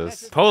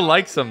Texas. Poe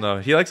likes him, though.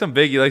 He likes him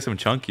big, he likes him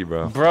chunky,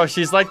 bro. Bro,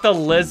 she's like the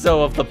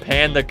Lizzo of the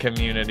panda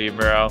community,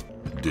 bro.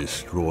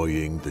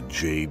 Destroying the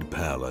Jade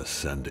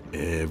Palace and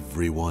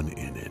everyone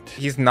in it.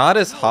 He's not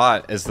as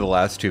hot as the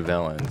last two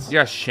villains.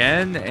 Yeah,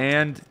 Shen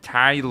and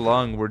Tai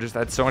Lung were just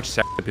had so much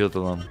sex appeal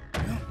to them.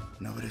 No,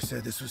 nobody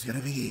said this was gonna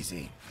be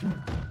easy.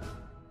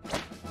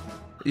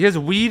 He has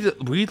weed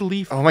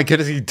leaf. Oh my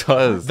goodness, he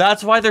does.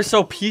 That's why they're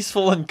so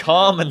peaceful and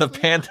calm in the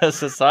panda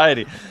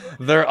society.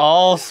 They're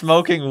all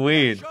smoking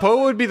weed.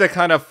 Poe would be the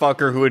kind of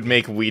fucker who would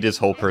make weed his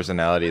whole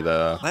personality,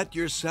 though. Let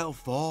yourself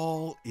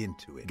fall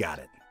into it. Got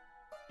it.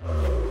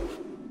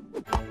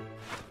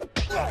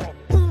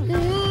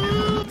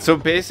 So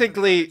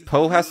basically,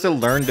 Poe has to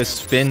learn to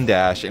spin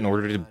dash in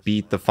order to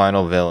beat the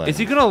final villain. Is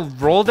he gonna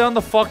roll down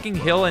the fucking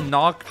hill and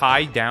knock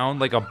Pi down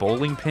like a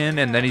bowling pin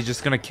and then he's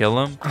just gonna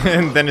kill him?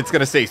 And then it's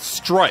gonna say,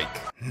 strike!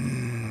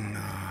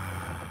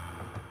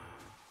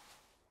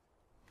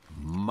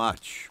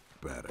 Much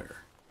better.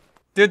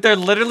 Dude, they're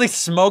literally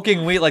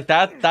smoking weed. Like,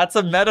 that's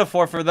a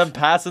metaphor for them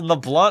passing the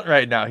blunt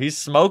right now. He's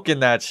smoking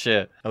that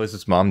shit. Oh, is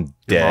his mom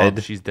dead?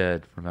 Mom, she's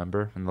dead,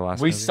 remember? In the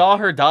last We movie? saw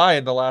her die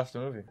in the last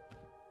movie.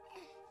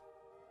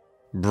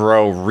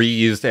 Bro,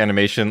 reused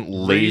animation,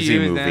 lazy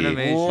Reused movie.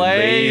 animation.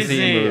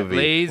 Lazy movie.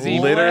 Lazy.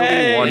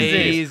 Literally one piece.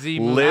 Lazy.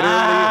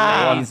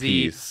 Literally one Lazy.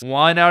 piece.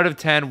 1 out of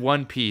 10,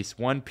 One Piece.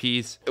 One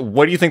Piece.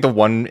 What do you think the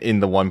one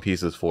in the One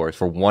Piece is for? It's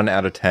for 1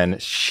 out of 10.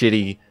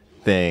 Shitty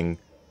thing.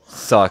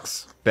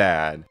 Sucks.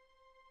 Bad.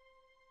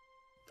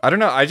 I don't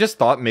know. I just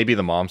thought maybe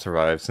the mom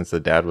survived since the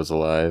dad was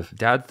alive.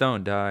 Dads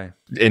don't die.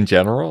 In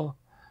general?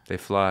 They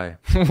fly.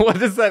 What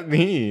does that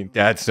mean?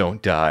 Dads don't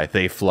die.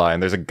 They fly.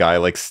 And there's a guy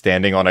like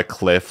standing on a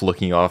cliff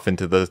looking off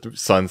into the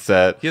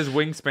sunset. He has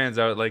wingspans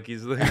out like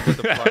he's looking at the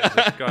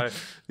this guy.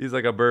 He's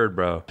like a bird,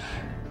 bro.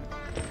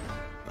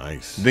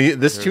 Nice.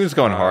 This tune's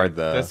going hard,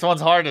 though. This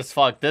one's hard as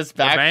fuck. This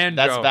back,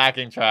 that's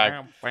backing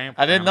track.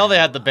 I didn't know they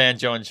had the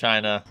banjo in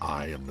China.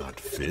 I am not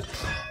fit,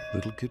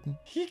 little kitten.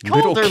 He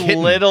called her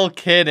little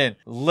kitten.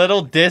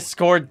 Little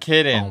Discord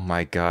kitten. Oh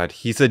my god,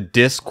 he's a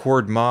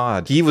Discord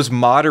mod. He was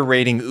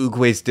moderating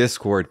Oogway's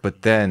Discord,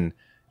 but then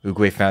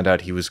Oogway found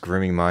out he was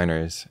grooming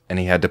minors, and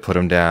he had to put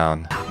him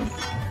down.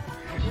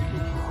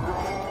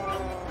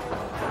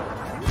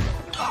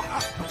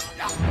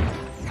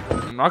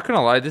 I'm not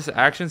gonna lie, this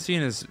action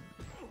scene is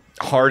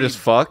hard as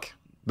fuck.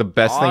 The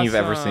best thing you've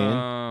ever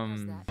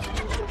seen.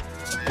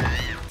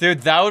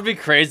 Dude, that would be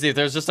crazy if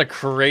there's just a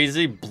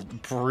crazy,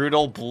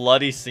 brutal,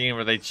 bloody scene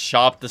where they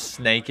chop the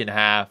snake in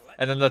half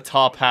and then the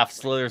top half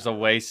slithers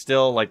away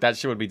still. Like, that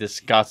shit would be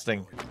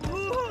disgusting.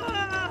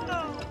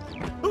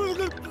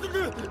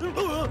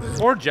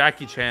 Or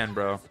Jackie Chan,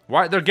 bro.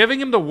 Why? They're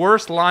giving him the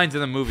worst lines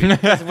in the movie.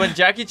 When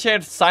Jackie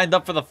Chan signed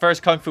up for the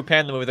first Kung Fu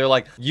Panda movie, they're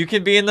like, you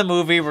can be in the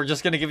movie. We're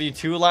just going to give you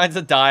 2 lines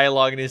of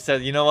dialogue. And he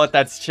said, you know what?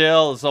 That's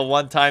chill. It's a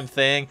one-time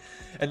thing.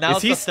 And now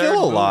Is he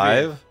still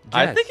alive?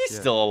 I think he's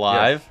still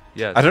alive.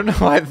 Yes. I don't know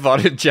why I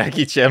thought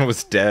Jackie Chan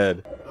was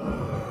dead.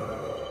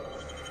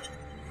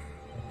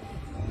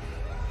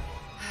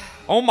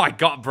 Oh my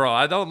god, bro.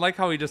 I don't like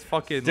how he just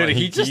fucking... Dude, like,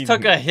 he just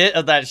took a hit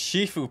of that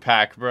Shi Fu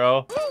pack,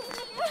 bro.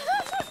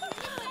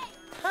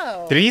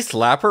 Did he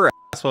slap her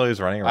ass while he was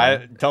running around?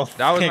 I don't think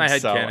That was my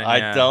so. headcanon. I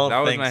Yeah. don't That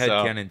was think my so.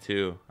 headcanon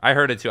too. I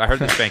heard it too. I heard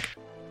the spank.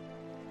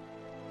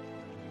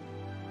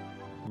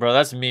 Bro,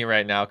 that's me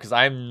right now, because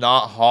I'm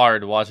not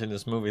hard watching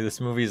this movie.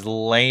 This movie's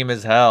lame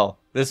as hell.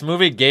 This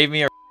movie gave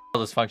me a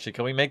dysfunction.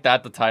 Can we make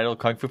that the title?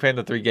 Kung Fu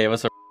Panda 3 gave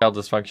us a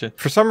dysfunction.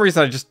 For some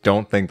reason, I just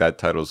don't think that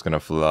title's gonna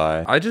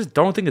fly. I just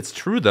don't think it's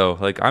true though.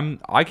 Like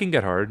I can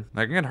get hard.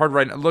 I can get hard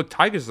right now. Look,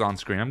 Tigress is on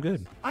screen. I'm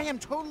good. I am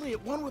totally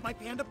at one with my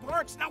panda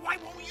parts. Now why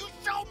won't you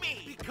show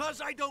me?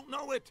 Because I don't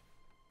know it.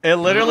 It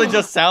literally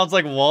just sounds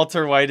like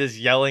Walter White is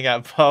yelling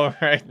at Poe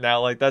right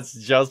now. Like, that's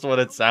just what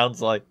it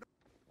sounds like.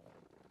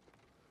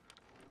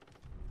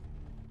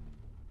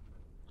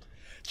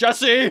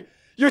 Jesse!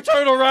 You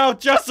turn around,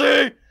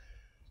 Jesse!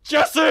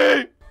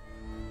 Jesse!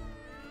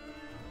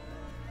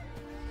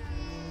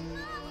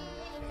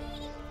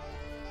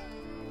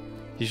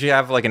 You should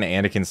have like an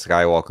Anakin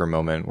Skywalker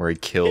moment where he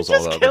kills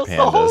all the other pandas.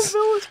 The whole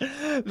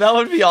village. That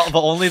would be all,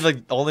 but only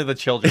the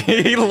children.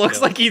 He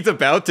looks like he's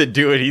about to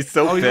do it. He's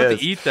so pissed. He's about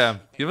to eat them.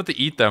 He's about to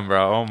eat them,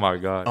 bro. Oh my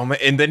god. Oh my!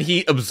 And then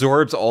he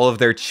absorbs all of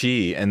their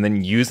chi and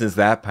then uses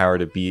that power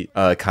to beat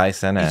Kai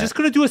Cenat. He's just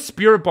gonna do a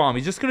spirit bomb.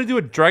 He's just gonna do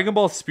a Dragon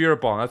Ball spirit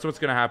bomb. That's what's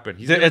gonna happen.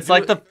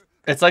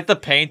 It's like the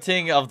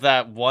painting of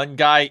that one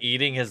guy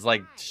eating his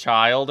like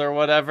child or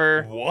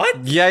whatever.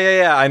 What?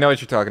 Yeah. I know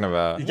what you're talking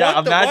about. Yeah,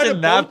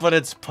 imagine that, but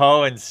it's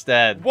Poe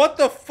instead. What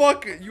the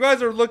fuck? You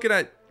guys are looking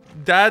at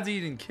dads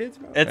eating kids,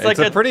 bro? It's like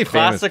a pretty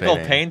classical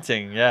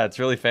painting. Yeah, it's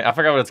really famous. I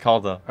forgot what it's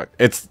called though.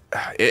 It's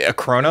a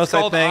Kronos, it's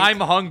called I think. I'm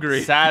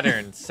hungry.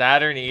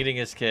 Saturn eating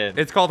his kid.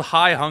 It's called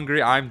Hi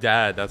Hungry, I'm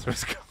Dad. That's what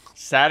it's called.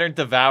 Saturn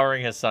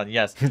devouring his son.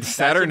 Yes.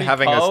 Saturn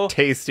having a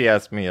tasty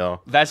ass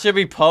meal. That should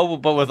be Poe,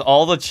 but with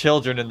all the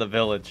children in the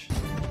village.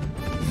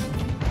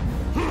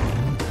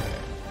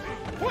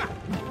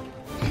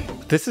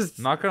 This is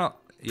not gonna.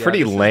 Yeah,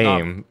 pretty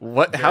lame.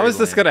 What? How is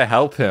this gonna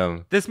help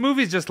him? This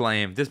movie's just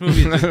lame. This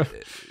movie is just,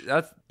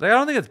 that's like, I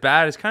don't think it's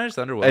bad. It's kind of just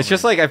underwhelming. It's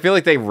just like I feel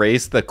like they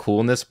raised the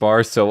coolness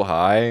bar so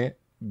high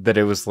that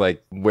it was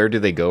like, where do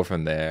they go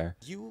from there?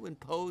 You and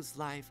Poe's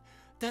life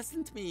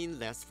doesn't mean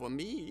less for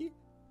me.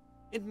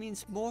 It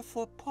means more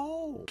for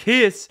Poe.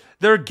 Kiss,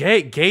 they're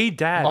gay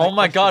dad. Oh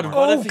my god!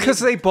 Oh, because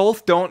they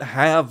both don't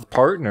have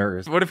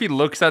partners. What if he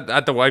looks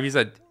at the wife? He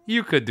said,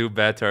 "You could do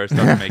better."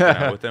 Starts making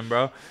out with him,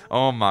 bro.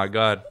 Oh my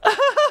god.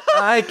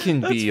 I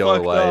can be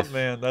your wife, up,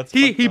 man. That's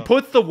he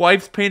puts the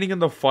wife's painting in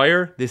the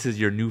fire. This is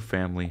your new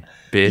family,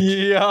 bitch.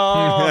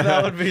 Yo,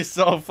 that would be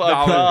so fucked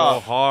that would up. go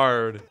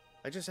hard.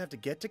 I just have to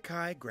get to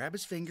Kai, grab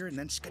his finger, and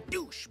then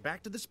skadoosh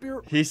back to the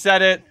spirit. He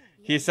said it.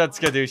 He said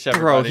skadoosh, everybody.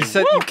 Bro, he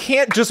said you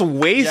can't just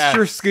waste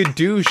your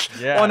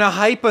skadoosh on a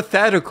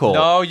hypothetical.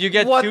 No, you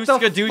get what two the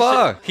skadooshes.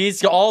 Fuck?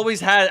 He's always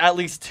had at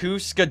least 2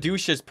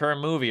 skadooshes per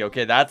movie.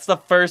 Okay, that's the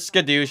first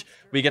skadoosh.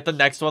 We get the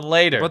next one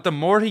later. But the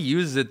more he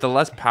uses it, the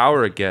less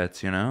power it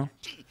gets, you know?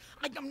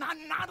 I'm not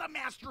a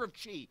master of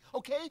chi,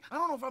 okay? I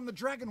don't know if I'm the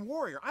Dragon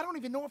Warrior. I don't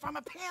even know if I'm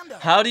a panda.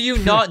 How do you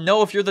not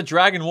know if you're the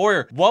Dragon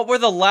Warrior? What were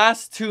the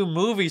last 2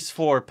 movies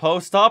for, Poe?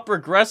 Stop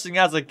regressing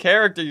as a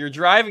character. You're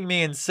driving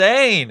me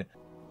insane.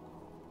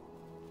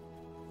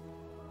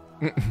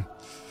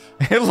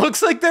 It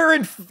looks like they're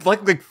in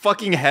like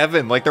fucking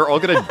heaven. Like they're all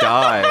gonna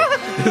die.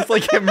 It's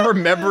like him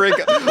remembering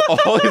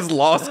all his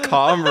lost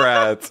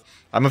comrades.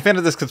 I'm a fan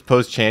of this because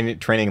Poe's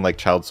training like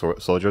child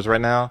soldiers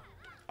right now.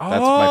 That's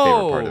my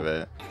favorite part of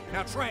it.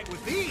 Now try it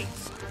with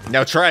these.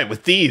 Now try it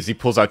with these. He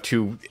pulls out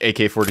 2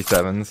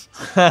 AK-47s.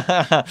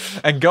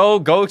 And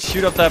go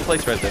shoot up that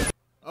place right there.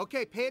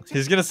 Okay, pay attention.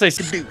 He's gonna say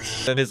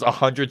skadoosh, and his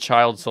 100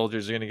 child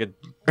soldiers are gonna get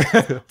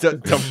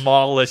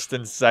demolished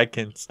in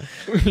seconds.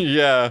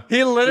 Yeah.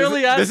 He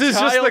literally has this is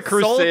child just the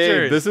crusade.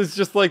 soldiers. This is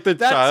just like the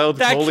child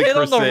that holy kid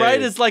crusade. on the right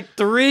is like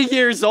 3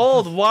 years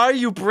old. Why are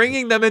you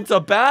bringing them into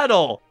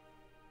battle?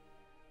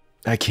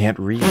 I can't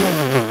read.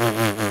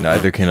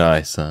 Neither can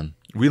I, son.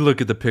 We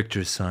look at the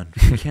pictures, son.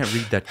 We can't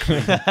read that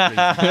crazy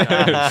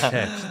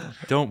text.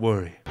 Don't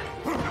worry.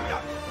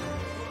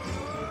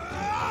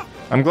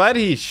 I'm glad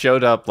he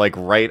showed up like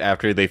right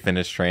after they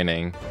finished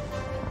training.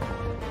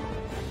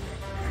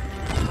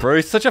 Bro,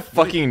 he's such a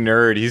fucking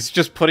nerd. He's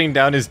just putting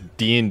down his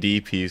D&D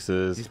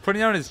pieces. He's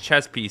putting down his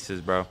chess pieces,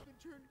 bro.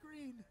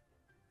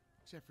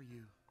 Except for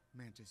you,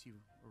 Mantis, you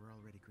were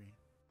already green.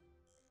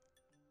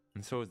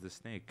 And so is the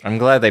snake. I'm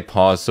glad they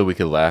paused so we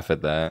could laugh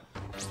at that.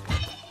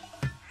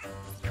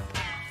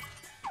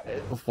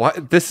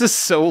 What? This is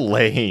so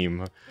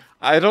lame.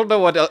 I don't know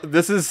what else.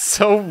 This is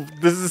so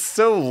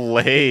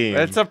lame.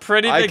 It's a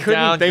pretty big I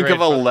couldn't think of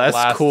a less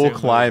cool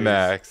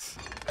climax.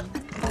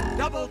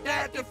 Double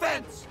dad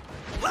defense.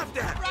 Left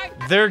dad. Right.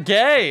 They're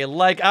gay.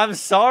 Like, I'm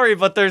sorry,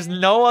 but there's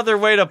no other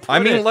way to put it. I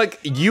mean, like,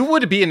 you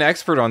would be an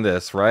expert on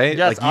this, right?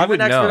 Yes, like, you I'm would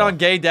an expert know. on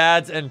gay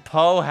dads, and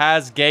Poe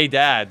has gay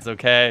dads,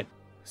 okay?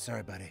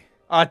 Sorry, buddy.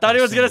 I thought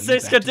he was gonna say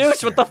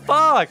skadoosh. What the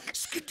fuck?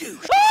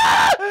 Skadoosh.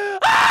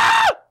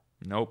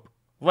 Nope.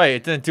 Wait,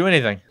 it didn't do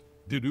anything.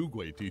 Did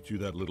Oogway teach you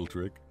that little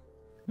trick?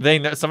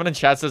 Someone in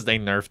chat says they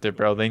nerfed it,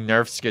 bro. They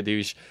nerfed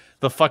skadoosh.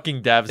 The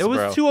fucking devs, It was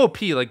bro. too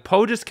OP. Like,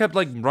 Poe just kept,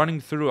 like, running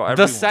through everyone.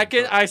 The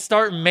second I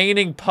start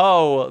maining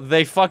Poe,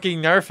 they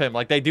fucking nerf him.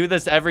 Like, they do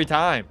this every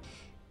time.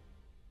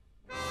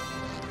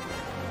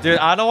 Dude,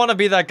 I don't want to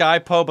be that guy,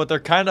 Poe, but they're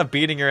kind of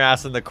beating your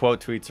ass in the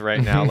quote tweets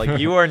right now. Like,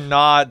 you are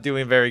not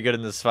doing very good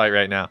in this fight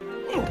right now.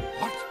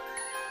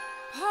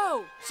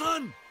 Poe!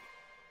 Son!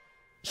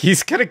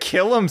 He's gonna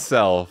kill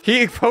himself.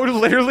 Poe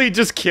literally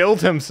just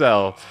killed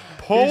himself.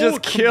 He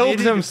just killed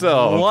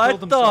himself.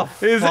 What the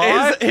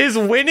fuck? His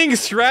winning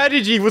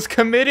strategy was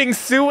committing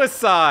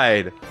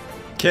suicide.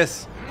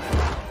 Kiss.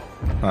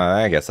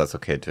 I guess that's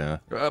okay too.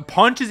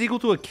 Punch is equal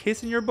to a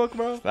kiss in your book,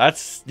 bro?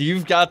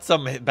 You've got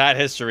some bad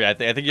history, I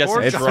think. I think you have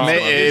some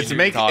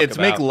It's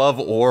make love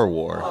or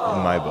war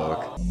in my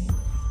book.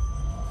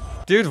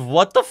 Dude,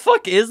 what the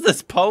fuck is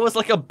this? Poe is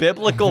like a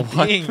biblical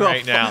being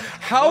right now.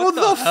 How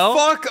the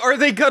fuck are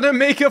they gonna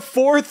make a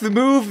 4th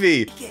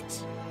movie?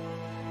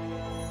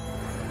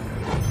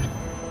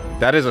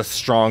 That is a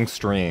strong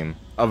stream.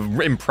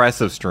 An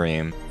impressive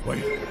stream.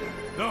 Wait.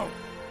 No.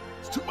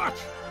 It's too much.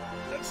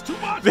 That's too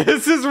much.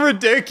 This is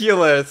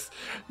ridiculous.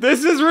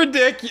 This is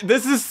ridiculous.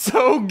 This is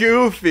so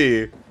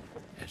goofy.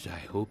 As I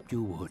hoped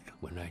you would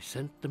when I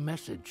sent the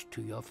message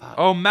to your father.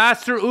 Oh,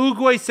 Master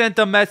Oogway sent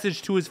the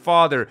message to his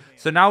father.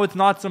 So now it's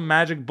not some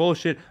magic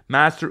bullshit.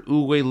 Master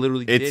Oogway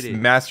literally did it. It's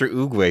Master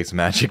Oogway's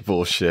magic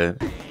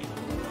bullshit.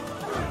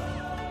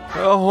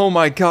 Oh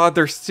my god,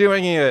 they're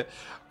doing it.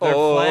 They're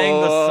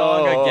playing the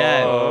song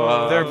again.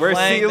 Where's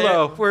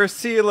CeeLo? Where's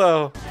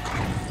CeeLo?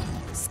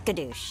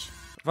 Skadoosh.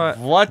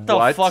 What the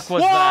fuck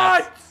was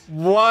that?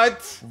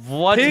 What?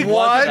 What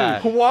was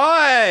that?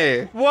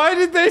 Why? Why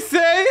did they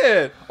say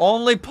it?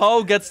 Only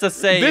Poe gets to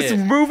say it. This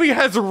movie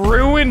has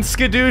ruined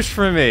Skadoosh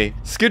for me.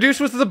 Skadoosh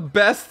was the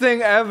best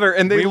thing ever,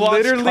 and they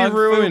literally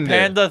ruined Kung Fu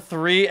Panda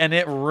 3, and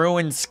it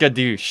ruined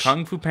Skadoosh.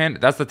 Kung Fu Panda.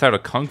 That's the title.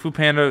 Kung Fu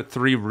Panda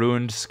 3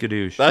 ruined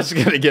Skadoosh. That's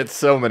gonna get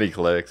so many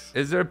clicks.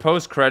 Is there a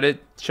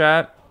post-credit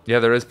chat? Yeah,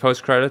 there is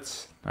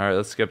post-credits. All right,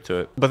 let's skip to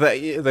it. But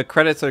the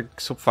credits are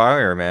so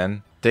fire,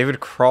 man.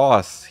 David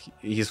Cross.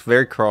 He's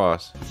very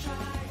cross.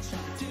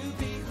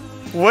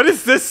 What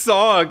is this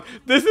song?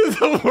 This is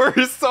the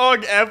worst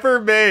song ever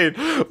made.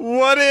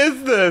 What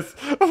is this?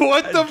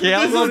 What the?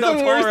 This is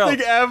the worst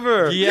thing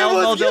ever.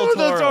 Guillermo del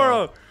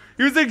Toro.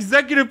 He was the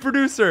executive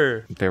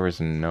producer. There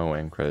was no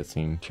end credit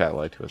scene. Chat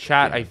lied to us.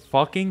 Chat, I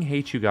fucking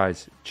hate you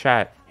guys.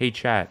 Chat, hey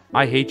chat,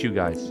 I hate you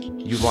guys.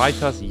 You lied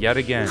to us yet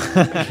again.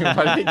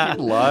 Why did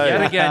you lie?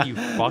 Yet again, you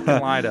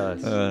fucking lied to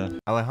us.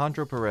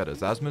 Alejandro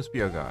Paredes, Asmus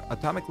Bioga,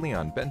 Atomic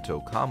Leon,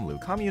 Bento,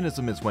 Kamlu,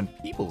 Communism is when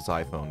people's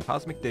iPhone,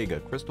 Cosmic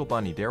Dega, Crystal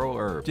Bunny, Daryl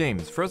Herb,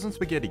 James, Frozen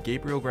Spaghetti,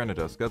 Gabriel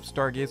Granados, Gub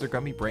Stargazer,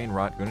 Gummy Brain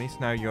Rot, Gunis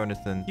Now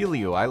Jonathan,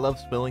 Helio, I Love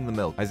Spilling the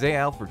Milk, Isaiah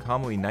Alfred,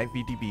 Kamui, Night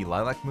VDB,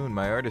 Lilac Moon,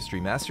 My Artistry,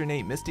 Master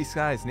Nate, Misty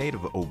Skies,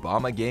 Native,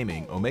 Obama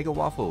Gaming, Omega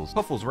Waffles,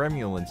 Puffles,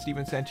 Remuel, and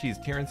Steven Sanchez,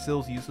 Terrence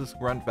Sills, Useless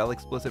Grunt, Val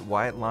Explicit,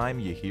 Wyatt Lime,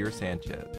 Yahir Sanchez.